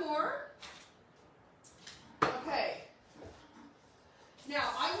make one more. Okay. Now,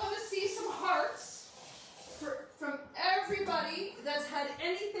 I want to see some hearts from everybody that's had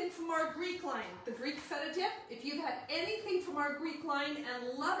anything from our Greek line. The Greek feta dip, if you've had anything from our Greek line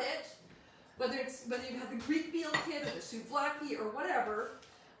and love it, whether you've had the Greek meal kit or the souvlaki or whatever,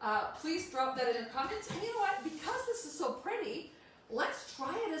 please drop that in the comments. And you know what? Because this is so pretty, let's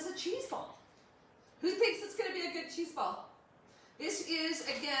try it as a cheese ball. Who thinks it's going to be a good cheese ball? This is,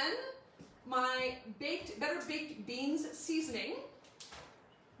 again, my better baked beans seasoning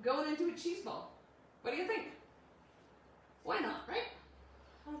going into a cheese ball. What do you think? Why not, right?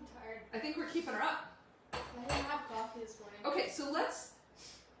 I'm tired. I think we're keeping her up. I didn't have coffee this morning. Okay, so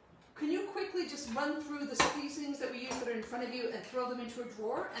can you quickly just run through the seasonings that we use that are in front of you and throw them into a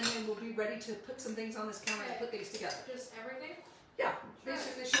drawer, and then we'll be ready to put some things on this counter and put these together. Just everything? Yeah,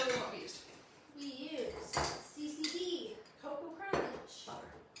 basically show them what we used. We use CCD, Cocoa Crunch.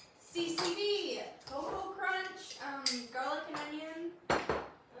 Butter. CCD, Cocoa Crunch, garlic and onion.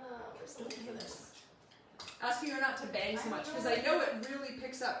 Where's the link for this? Asking her not to bang so much, because I know it really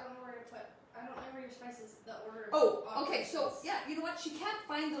picks I up. don't know where to put. I don't know where your spices, the order. Oh, of okay, so spices. yeah, you know what? She can't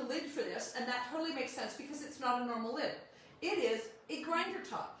find the lid for this, and that totally makes sense because it's not a normal lid. It is a grinder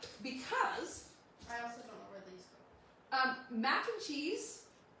top, because I also don't know where these go. mac and cheese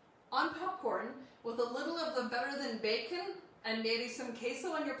on popcorn with a little of the better than bacon and maybe some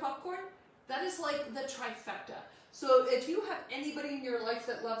queso on your popcorn, that is like the trifecta. So if you have anybody in your life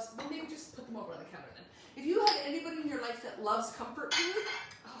that loves, well, maybe just put them over on the counter then. If you have anybody in your life that loves comfort food,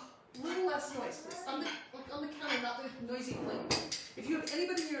 little less noise, please. On the counter, not the noisy plate. If you have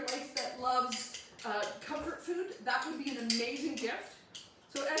anybody in your life that loves comfort food, that would be an amazing gift.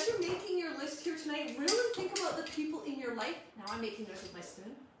 So as you're making your list here tonight, really think about the people in your life. Now I'm making this with my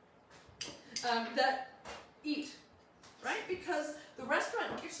spoon. That eat, right? Because the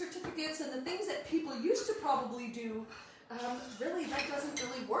restaurant gift certificates and the things that people used to probably do, really that doesn't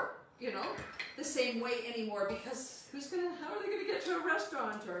really work, you know, the same way anymore, because how are they gonna get to a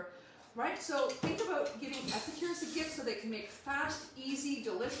restaurant, or, right? So think about giving Appetizer as a gift so they can make fast, easy,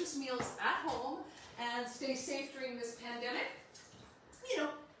 delicious meals at home and stay safe during this pandemic, you know,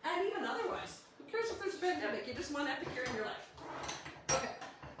 and even otherwise. Who cares if there's a pandemic? You just want Appetizer in your life. Okay.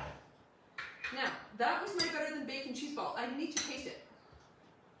 Now, that was my better than bacon cheese ball. I need to taste it.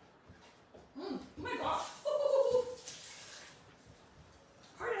 Oh my gosh.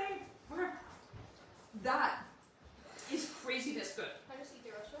 Party. That is craziness good. Can I just eat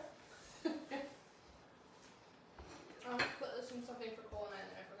the rest of it? I'll put this in something for Cole and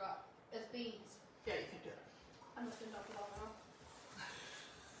I forgot. It's beans. Yeah, you can do it. I'm just gonna dump it all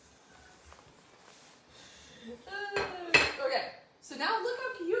Okay, so now look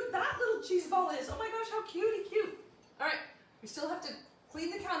how cute that little cheese ball is. Oh my gosh, how cute. All right, We still have to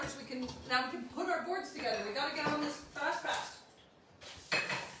clean the counters. Now we can put our boards together. We gotta get on this fast.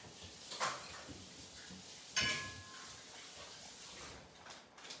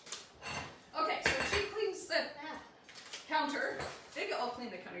 Okay, so she cleans the counter. Maybe I'll clean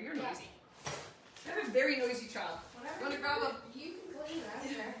the counter. You're noisy. I'm a very noisy child. Whatever You want to grab you can clean that.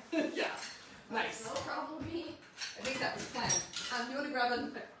 a... Yeah. Nice. No problem with me. I think that was planned. You want to grab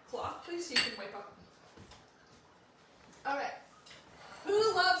a cloth, please, so you can wipe up. Alright.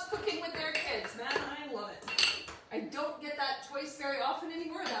 Who loves cooking with their kids? Man, I love it. I don't get that choice very often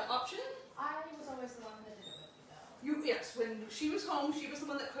anymore, that option. I was always the one that did it with me, though. Yes, when she was home, she was the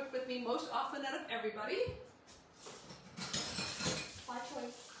one that cooked with me most often out of everybody. My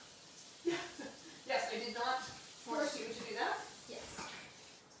choice. Yes, I did not force you to do that. Yes.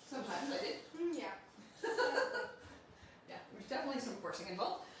 Sometimes I did. Yeah. Yeah, there's definitely some forcing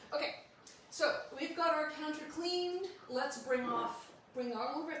involved. Okay, so we've got our counter cleaned. Let's bring all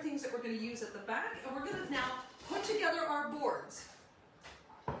of our things that we're going to use at the back, and we're going to now put together our boards.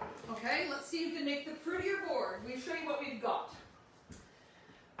 Okay, let's see who can make the prettier board. We'll show you what we've got.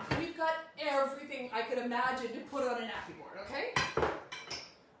 We've got everything I could imagine to put on an Appy board, okay?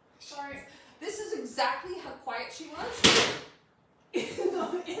 Sorry. This is exactly how quiet she was in the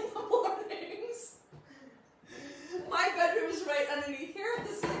mornings. My bedroom is right underneath here.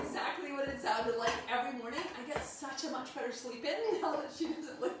 This is exactly what it sounded like every morning. I get such a much better sleep in now that she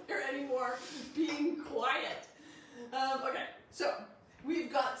doesn't live here anymore, being quiet. Okay, so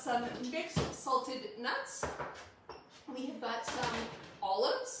we've got some mixed salted nuts. We have got some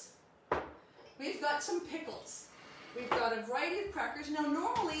olives. We've got some pickles. We've got a variety of crackers. Now,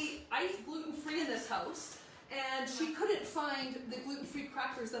 normally, I eat gluten-free in this house, and she couldn't find the gluten-free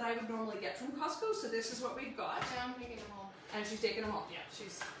crackers that I would normally get from Costco, so this is what we've got. And I'm taking them home. And she's taking them home. Yeah,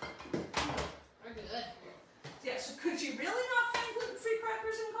 she's... They're good. Yeah, so could you really not find gluten-free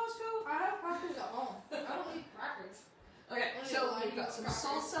crackers in Costco? I have crackers at home. I don't eat crackers. Okay, so we've got some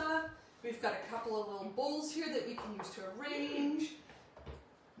salsa. We've got a couple of little bowls here that we can use to arrange.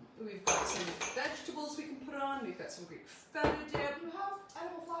 We've got some vegetables we can put on. We've got some Greek feta dip. You have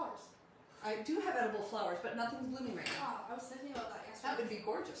edible flowers. I do have edible flowers, but nothing's blooming right now. I was thinking about that yesterday. That would be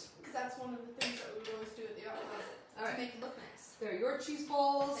gorgeous. Because that's one of the things that we would always do at the yard. All right. To make it look nice. There are your cheese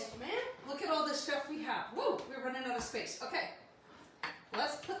balls. Thank you, ma'am. Look at all this stuff we have. Whoa, we're running out of space. Okay.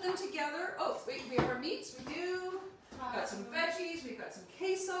 Let's put them together. Oh, wait, we have our meats. We do. We've got some veggies. We've got some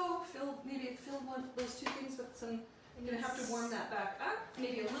queso. Maybe fill one of those two things with some. I'm going to have to warm that back up.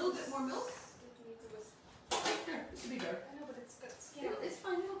 Maybe a little bit more milk. Right there. This will be better. I know, but it's got skin. It's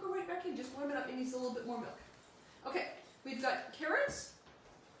fine. It'll go right back in. Just warm it up. It needs a little bit more milk. Okay. We've got carrots.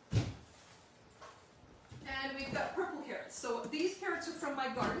 And we've got purple carrots. So these carrots are from my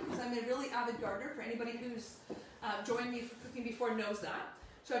garden because I'm a really avid gardener. For anybody who's joined me for cooking before knows that.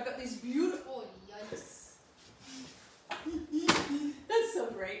 So I've got these beautiful... Oh, yikes. That's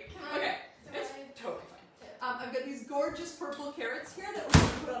so great. Okay. It's totally fine. I've got these gorgeous purple carrots here that we're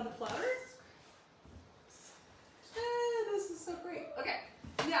going to put on the platter. This is so great. Okay.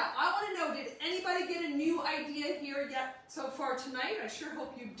 Now, I want to know, did anybody get a new idea here yet so far tonight? I sure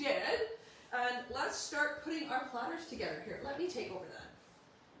hope you did. And let's start putting our platters together here. Let me take over that.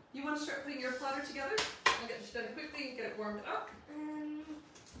 You want to start putting your platter together? I'll get this done quickly and get it warmed up. I don't know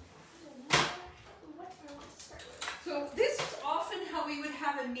what I want to start with. So this is often how we would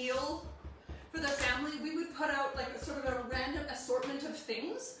have a meal for the family. We would put out like a sort of a random assortment of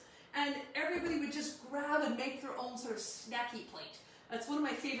things, and everybody would just grab and make their own sort of snacky plate. That's one of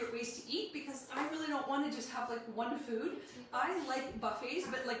my favorite ways to eat because I really don't want to just have like one food. I like buffets,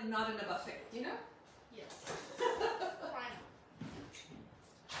 but like not in a buffet, you know? Yes. Fine.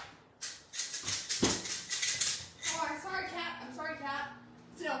 Oh, I'm sorry, Cat. I'm sorry, Cat.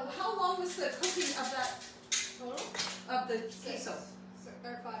 So how long was the cooking of that, Total? of the 6. queso?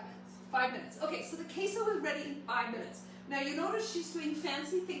 Or 5 minutes. 5 minutes. Okay, so the queso is ready in 5 minutes. Now you notice she's doing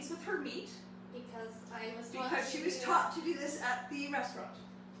fancy things with her meat. Because I was Because she was taught to do this at the restaurant.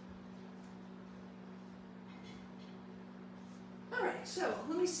 Alright, so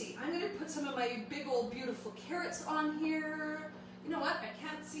let me see. I'm going to put some of my big old beautiful carrots on here. You know what? I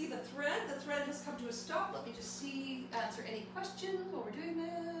can't see the thread. The thread has come to a stop. Let me just answer any questions while we're doing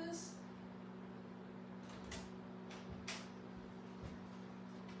this.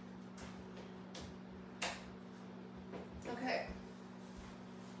 Okay.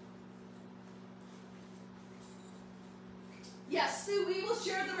 Yes, Sue, we will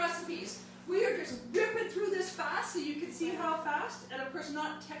share the recipes. We are just ripping through this fast so you can see how fast, and of course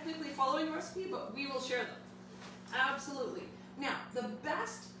not technically following the recipe, but we will share them. Absolutely. Now, the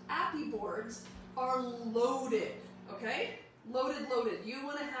best Appy boards are loaded, okay? Loaded, loaded. You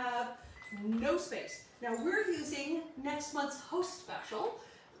want to have no space. Now we're using next month's host special.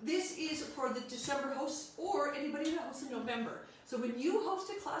 This is for the December hosts or anybody that hosts in November. So when you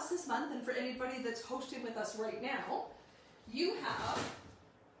host a class this month, and for anybody that's hosting with us right now, you have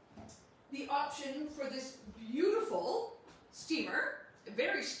the option for this beautiful steamer,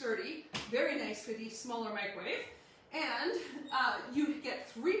 very sturdy, very nice for the smaller microwave, and you get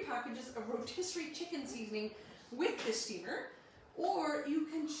 3 packages of rotisserie chicken seasoning with this steamer, or you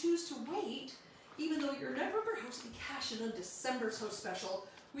can choose to wait, even though your November host can cash in on December's host special,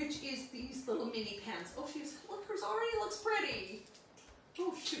 which is these little mini pans. Oh, look, hers already looks pretty.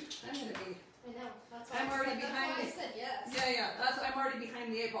 Oh shoot, I'm gonna be. I know. That's why I'm already behind. I said yes. Yeah. I'm already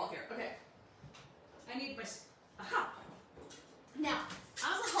behind the 8 ball here. Okay. I need my. Aha. Now, as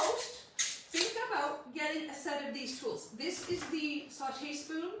a host, think about getting a set of these tools. This is the sauté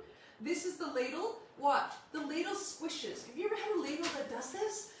spoon. This is the ladle. Watch. The ladle squishes. Have you ever had a ladle that does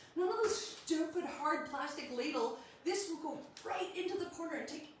this? None of those stupid hard plastic ladle. This will go right into the corner and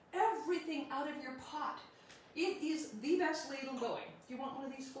take everything out of your pot. It is the best ladle going. Do you want one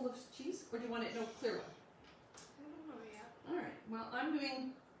of these full of cheese, or do you want it no clear one? I don't know yet. All right. Well, I'm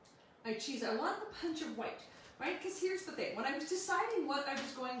doing my cheese. I want the punch of white, right? Because here's the thing. When I was deciding what I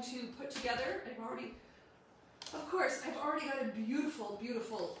was going to put together, I've already got a beautiful,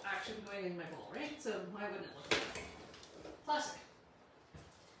 beautiful action going in my bowl, right? So why wouldn't it look like that? Classic.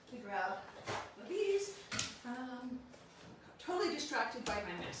 We grab these. Totally distracted by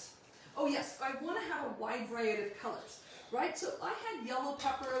my mess. Oh yes, I want to have a wide variety of colors, right? So I had yellow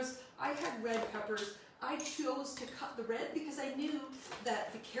peppers, I had red peppers. I chose to cut the red because I knew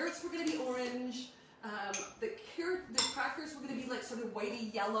that the carrots were going to be orange, the crackers were going to be like sort of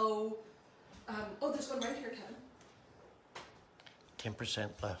whitey yellow. Oh, there's one right here, Kevin. 10%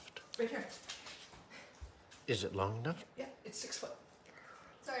 left. Right here. Is it long enough? Yeah, it's 6 foot.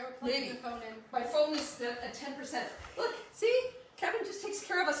 Sorry, we're plugging Maybe. the phone in. My phone is at 10%. Look, see? Kevin just takes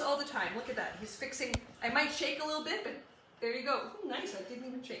care of us all the time. Look at that. He's fixing. I might shake a little bit, but there you go. Ooh, nice. I didn't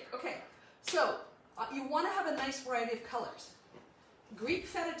even shake. Okay. So, you want to have a nice variety of colors. Greek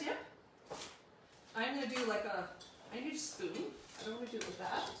feta dip. I'm going to do I need a spoon. I don't want to do it with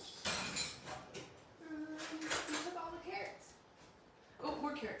that. You took all the carrots. Oh,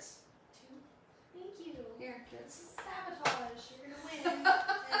 more carrots. 2. Thank you. Here, This kids. is sabotage. You're gonna win, and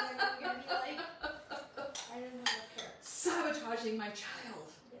then I'm gonna be like, I didn't have enough carrots. Sabotaging my child.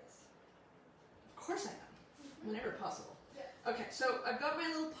 Yes. Of course I am. Whenever possible. Yeah. Okay, so I've got my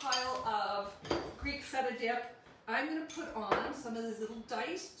little pile of Greek feta dip. I'm going to put on some of these little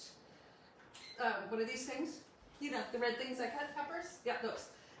diced, what are these things? You know, the red things I cut. Peppers. Yeah, those.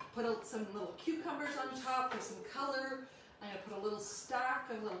 Put some little cucumbers on top with some color. I'm going to put a little stack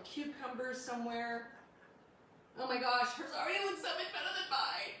of little cucumbers somewhere. Oh my gosh, hers already looks so much better than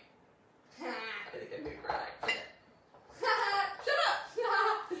mine. I think I'm going to cry. Okay. Shut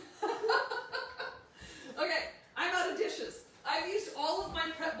up! Okay, I'm out of dishes. I've used all of my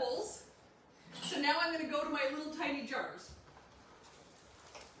prep bowls, so now I'm going to go to my little tiny jars.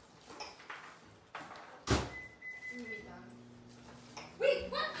 I'm gonna be done. Wait,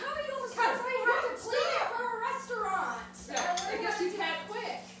 what? How are you almost Because I have to clean it for a restaurant. Yeah, I guess you can't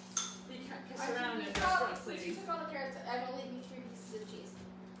quick. You can't kiss I around in took all- restaurant since you lady. took all the carrots, I'm only eating 3 pieces of cheese.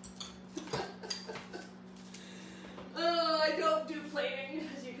 Oh, I don't do plating,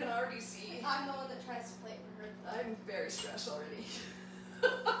 as you can already see. I'm the one that tries to plate for her. I'm very stressed already.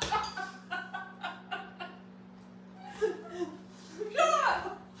 Shut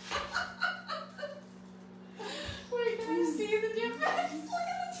up! Wait, can I see the difference? Look at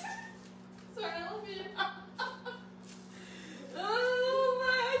the difference. Sorry, I love you. Oh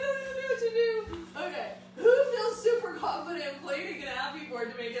my, I don't even know what to do. Okay, who feels super confident plating an Appy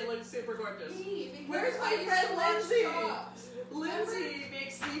board to make it look super gorgeous? Me, because Where's my I used friend to watch Lindsay? Chopped. Lindsay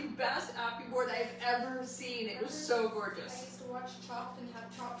makes the best Appy board I've ever seen. It was so I gorgeous. used to watch Chopped and have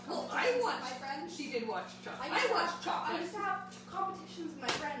Chopped Well, competitions I with watched. my friends. She did watch Chopped. I I watched Chopped. I used to have competitions with my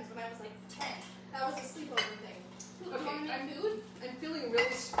friends when I was like 10. That was a sleepover thing. You Okay, want to make food? I'm feeling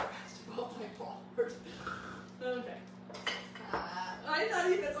really stressed about my board. Okay. I'm not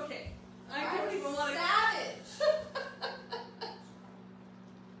even okay. I don't even want to. savage.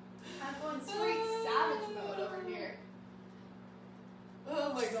 I'm going straight savage mode over here.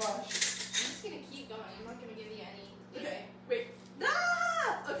 Oh my gosh. I'm just gonna keep going. I'm not gonna give you any. Okay, wait.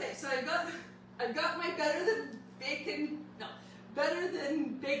 Ah! Okay, so I've got my better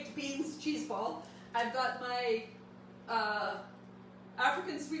than baked beans cheese ball. I've got my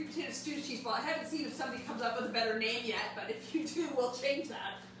African sweet potato stew cheese ball. I haven't seen if somebody comes up with a better name yet, but if you do, we'll change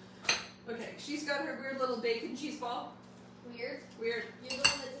that. Okay, she's got her weird little bacon cheese ball. Weird. Weird. You're the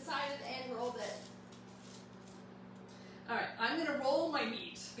one that decided and rolled it. Alright, I'm gonna roll my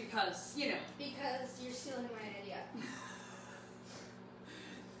meat because, you know. Because you're stealing my idea.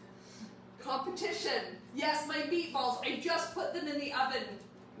 Competition. Yes, my meatballs. I just put them in the oven.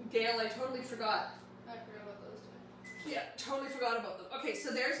 Gail, I totally forgot. I forgot about those two. Yeah, totally forgot about them. Okay,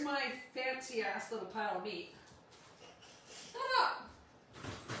 so there's my fancy ass little pile of meat. Shut up.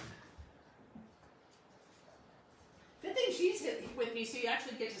 Good thing she's with me so you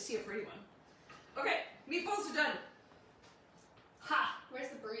actually get to see a pretty one. Okay, meatballs are done. Ha! Where's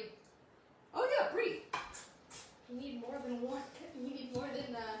the brie? Oh yeah, brie. You need more than one. You need more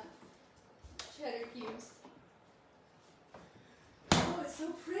than cheddar cubes. Oh, it's so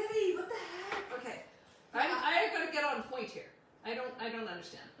pretty. What the heck? Okay, I gotta get on point here. I don't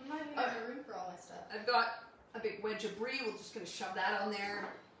understand. I'm not even gonna have room for all my stuff. I've got a big wedge of brie. We're just gonna shove that on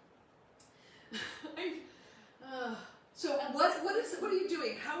there. So what are you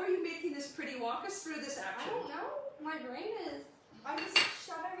doing? How are you making this pretty? Walk us through this I action. don't know. My brain is. I just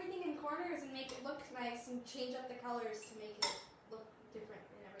shove everything in corners and make it look nice and change up the colors to make it look different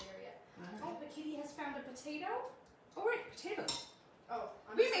in every area. Right. Oh, the kitty has found a potato. Oh right, potatoes. Oh,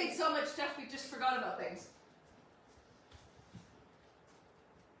 We made so much stuff we just forgot about things.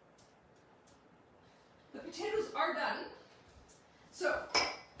 The potatoes are done. So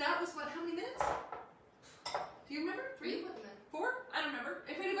that was what? How many minutes? Do you remember? 3? You put them in. 4? I don't remember.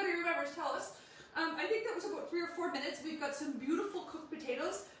 If anybody remembers, tell us. I think that was about 3 or 4 minutes. We've got some beautiful cooked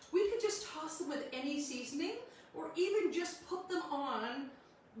potatoes. We could just toss them with any seasoning, or even just put them on,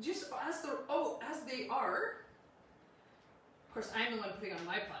 just as they are. Of course, I'm the one putting on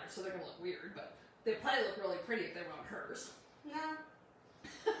my platter, so they're gonna look weird, but they probably look really pretty if they were on hers. Nah.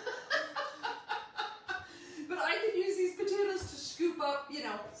 But I could use these potatoes to scoop up, you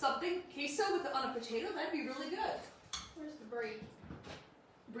know, something. Queso on a potato, that'd be really good. Where's the brie?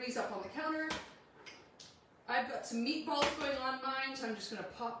 Brie's up on the counter. I've got some meatballs going on mine, so I'm just going to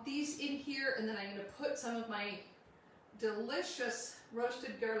pop these in here, and then I'm going to put some of my delicious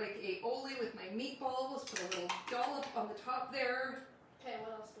roasted garlic aioli with my meatballs. Put a little dollop on the top there. Okay,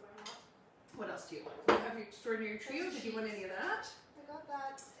 what else do I want? What else do you want? You have your extraordinary trio. Did you want any of that? I got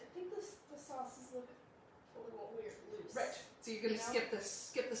that. I think the sauces look a little weird loose. Right. So you're going to skip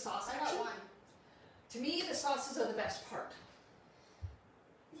the sauce I section. got one. To me, the sauces are the best part.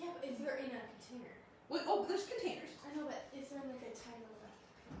 Yeah, but if they're in a container. Well, oh, there's containers. I know, but if they're in like a tiny little.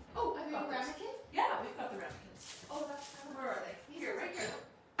 Oh, Have I've you got a those. ramekin? Yeah, we've got the ramekins. Oh, that's kind of. Where are they? These Here, are right here.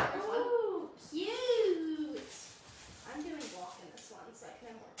 cute. There's one. Ooh, cute. I'm doing guac in this one, so I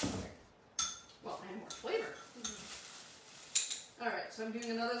can have more color. Well, and more flavor. All right, so I'm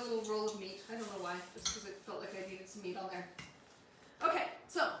doing another little roll of meat. I don't know why, just because it felt like I needed some meat on there. Okay,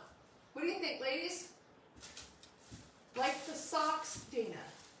 so what do you think, ladies? Like the socks, Dana?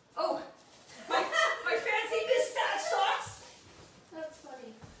 Oh, my fancy mustache socks. That's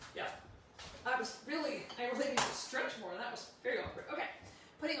funny. Yeah, I really needed to stretch more. That was very awkward. Okay,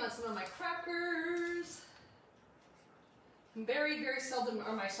 putting on some of my crackers. Very, very seldom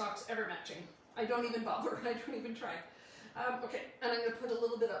are my socks ever matching. I don't even bother. I don't even try. Okay, and I'm going to put a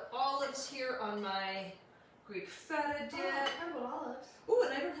little bit of olives here on my Greek feta dip. I got olives. Oh,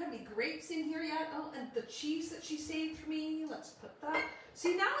 and I don't have any grapes in here yet. Oh, and the cheese that she saved for me. Let's put that.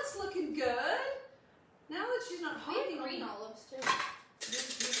 See, now it's looking good. Now that she's not We hogging have green on- olives too. You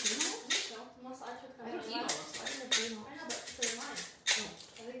have green olives? No, unless I took them. I don't eat out. olives. I don't have green I olives. know, but they're mine. Oh.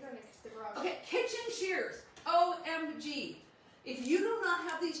 I think they're in the garage. Okay, kitchen shears. OMG. If you do not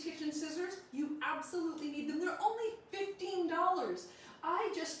have these kitchen scissors, you absolutely need them. They're only $15.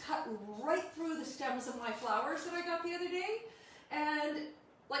 I just cut right through the stems of my flowers that I got the other day, and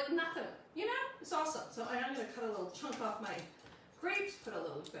like nothing, you know? It's awesome. So I'm going to cut a little chunk off my grapes, put a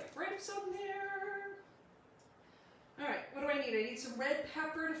little bit of grapes on there. All right, what do I need? I need some red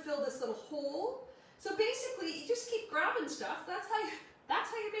pepper to fill this little hole. So basically, you just keep grabbing stuff. That's how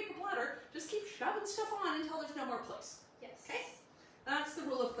you make a platter. Just keep shoving stuff on until there's no more place. Yes. Okay? That's the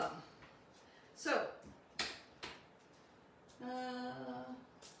rule of thumb. So,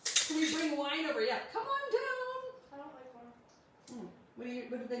 can we bring wine over? Yeah, come on down. I don't like wine.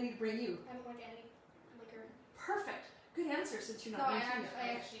 What do they need to bring you? I don't like any liquor. Perfect. Good answer since you're No, not I drinking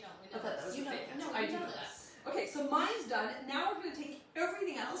it. actually don't. We I thought that was you a know, fake no, answer. I we do know know this. Okay, so mine's done. Now we're going to take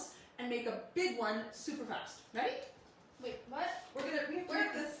everything else and make a big one super fast. Ready? Wait, what? We have to make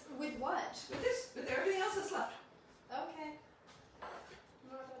this With what? with everything else that's left. Okay. I'm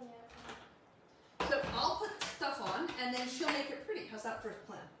not done yet. So I'll put stuff on and then she'll make it pretty. How's that first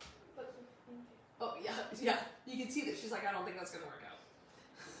plan? But, Oh, yeah. You can see that she's like, I don't think that's going to work out.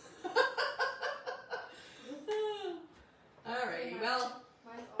 Alrighty, well,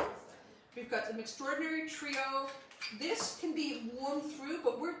 Mine's almost done. we've got an extraordinary trio. This can be warmed through,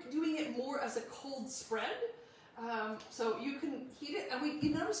 but we're doing it more as a cold spread. So you can heat it, and you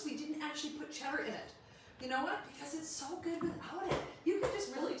notice we didn't actually put cheddar in it. You know what? Because it's so good without it. You can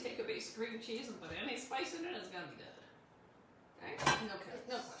just really take a base cream cheese and put any spice in it, it's gonna be good. Okay?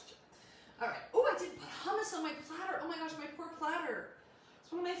 No question. Alright. Oh, I did put hummus on my platter. Oh my gosh, my poor platter.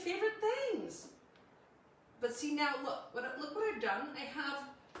 It's one of my favorite things. But see now, look what I've done. I have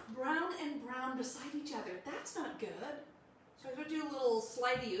brown and brown beside each other. That's not good. So I'm going to do a little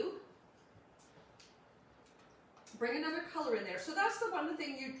slide you. Bring another color in there. So that's the one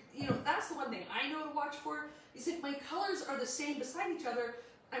thing that's the one thing I know to watch for, is if my colors are the same beside each other,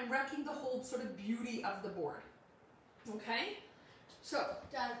 I'm wrecking the whole sort of beauty of the board. Okay? So,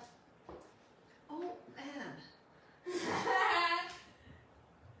 Done. oh man.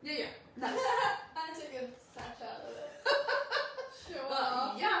 Yeah. Nice. I took a snapshot of it. Show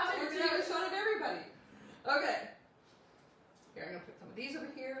off. Yeah, we're gonna have a shot of everybody. Okay. Here, I'm gonna put some of these over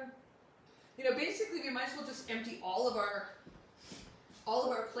here. You know, basically, we might as well just empty all of our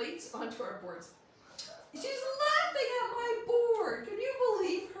plates onto our boards. She's laughing at my board. Can you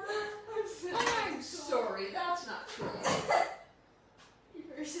believe her? I'm sorry. That's not true.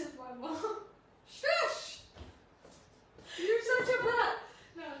 Versus my mom. Shush! You're such a brat.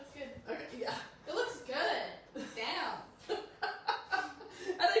 No, it's good. Okay, yeah. It looks good. Damn. And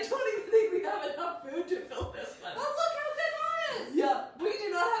I don't even think we have enough food to fill this one. Oh, look how good mine is. Yeah, we do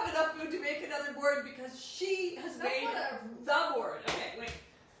not have enough food to make another board because she has made the board. Okay, wait.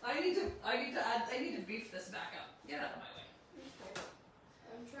 I need to beef this back up. Get out of my way.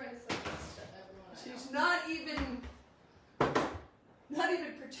 I'm trying to set this to everyone. She's not even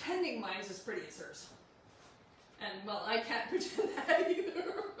pretending mine's as pretty as hers. And well, I can't pretend that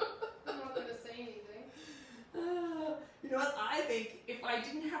either. I'm not gonna say anything. You know what? I think if I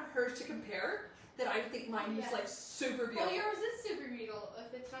didn't have hers to compare, that I think mine was like super beautiful. Well, yours is super beautiful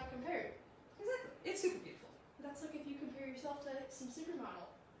if it's not compared. Exactly. It's super beautiful. That's like if you compare yourself to some supermodel.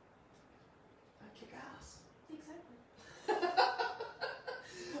 I kick ass. Exactly.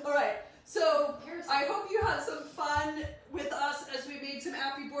 All right. So Comparison. I hope you had some fun with us as we made some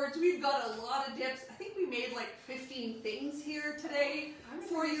Appy boards. We've got a lot of dips. I think we made like 15 things here today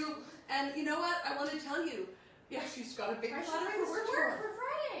for you. And you know what? I want to tell you. Yeah, she's got a big platter for work tomorrow. For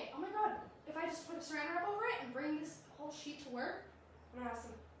Friday. Oh my god. If I just put a saran wrap over it and bring this whole sheet to work, I'm gonna have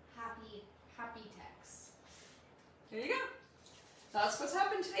some happy texts. There you go. That's what's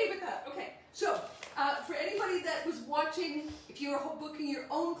happened today with that. Okay, so for anybody that was watching, if you're booking your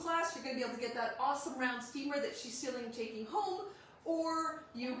own class, you're going to be able to get that awesome round steamer that she's still taking home, or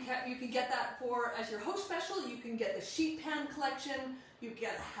you can get that for as your host special. You can get the sheet pan collection. You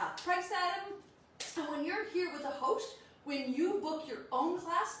get a half price item. And when you're here with a host, when you book your own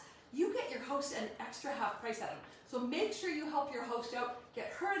class, you get your host an extra half price item. So make sure you help your host out,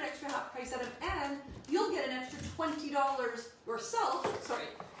 get her an extra half price item, and you'll get an extra $20 yourself. Sorry,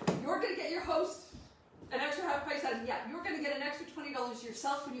 you're going to get your host an extra half price item. Yeah, you're going to get an extra $20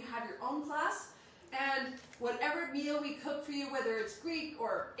 yourself when you have your own class. And whatever meal we cook for you, whether it's Greek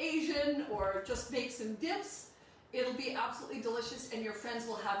or Asian or just make some dips, it'll be absolutely delicious, and your friends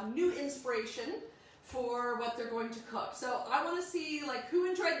will have new inspiration for what they're going to cook. So I want to see like who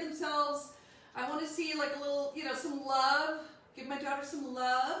enjoyed themselves. I want to see like a little, some love. Give my daughter some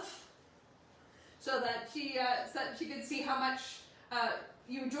love, so that she can see how much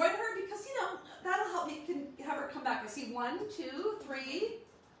you enjoyed her. Because that'll help me have her come back. I see 1, 2, 3.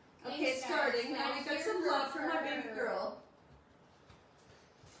 Okay, Thanks, starting. guys. Now we've got some love for my baby girl.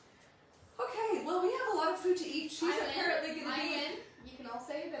 Okay, well we have a lot of food to eat. She's apparently going to be. I win. You can all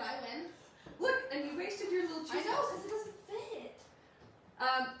say that I win. Look, and you wasted your little cheese. I know, because it doesn't fit.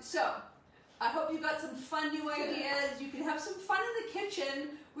 So, I hope you got some fun new ideas. You can have some fun in the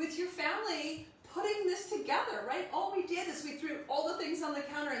kitchen with your family putting this together, right? All we did is we threw all the things on the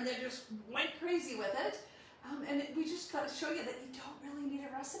counter and they just went crazy with it. We just got to show you that you don't really need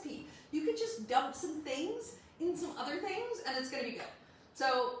a recipe. You can just dump some things in some other things and it's going to be good.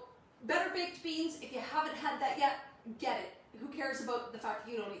 So, better baked beans. If you haven't had that yet, get it. Who cares about the fact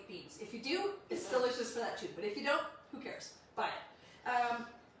that you don't eat beans? If you do, it's delicious for that too. But if you don't, who cares? Buy it.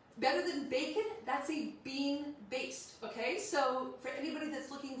 Better than bacon, that's a bean based, okay? So for anybody that's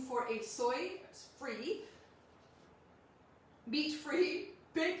looking for a soy-free, meat-free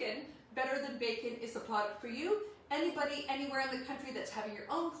bacon, better than bacon is the product for you. Anybody anywhere in the country that's having your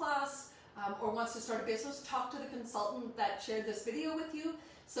own class or wants to start a business, talk to the consultant that shared this video with you,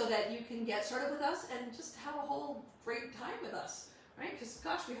 so that you can get started with us and just have a whole great time with us, right? Because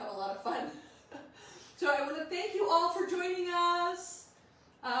gosh, we have a lot of fun. So I want to thank you all for joining us.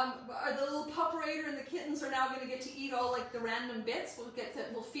 The little pupperator and the kittens are now going to get to eat all like the random bits.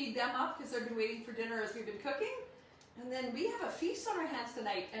 We'll feed them up because they've been waiting for dinner as we've been cooking. And then we have a feast on our hands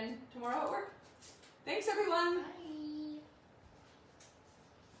tonight and tomorrow at work. Thanks everyone. Bye.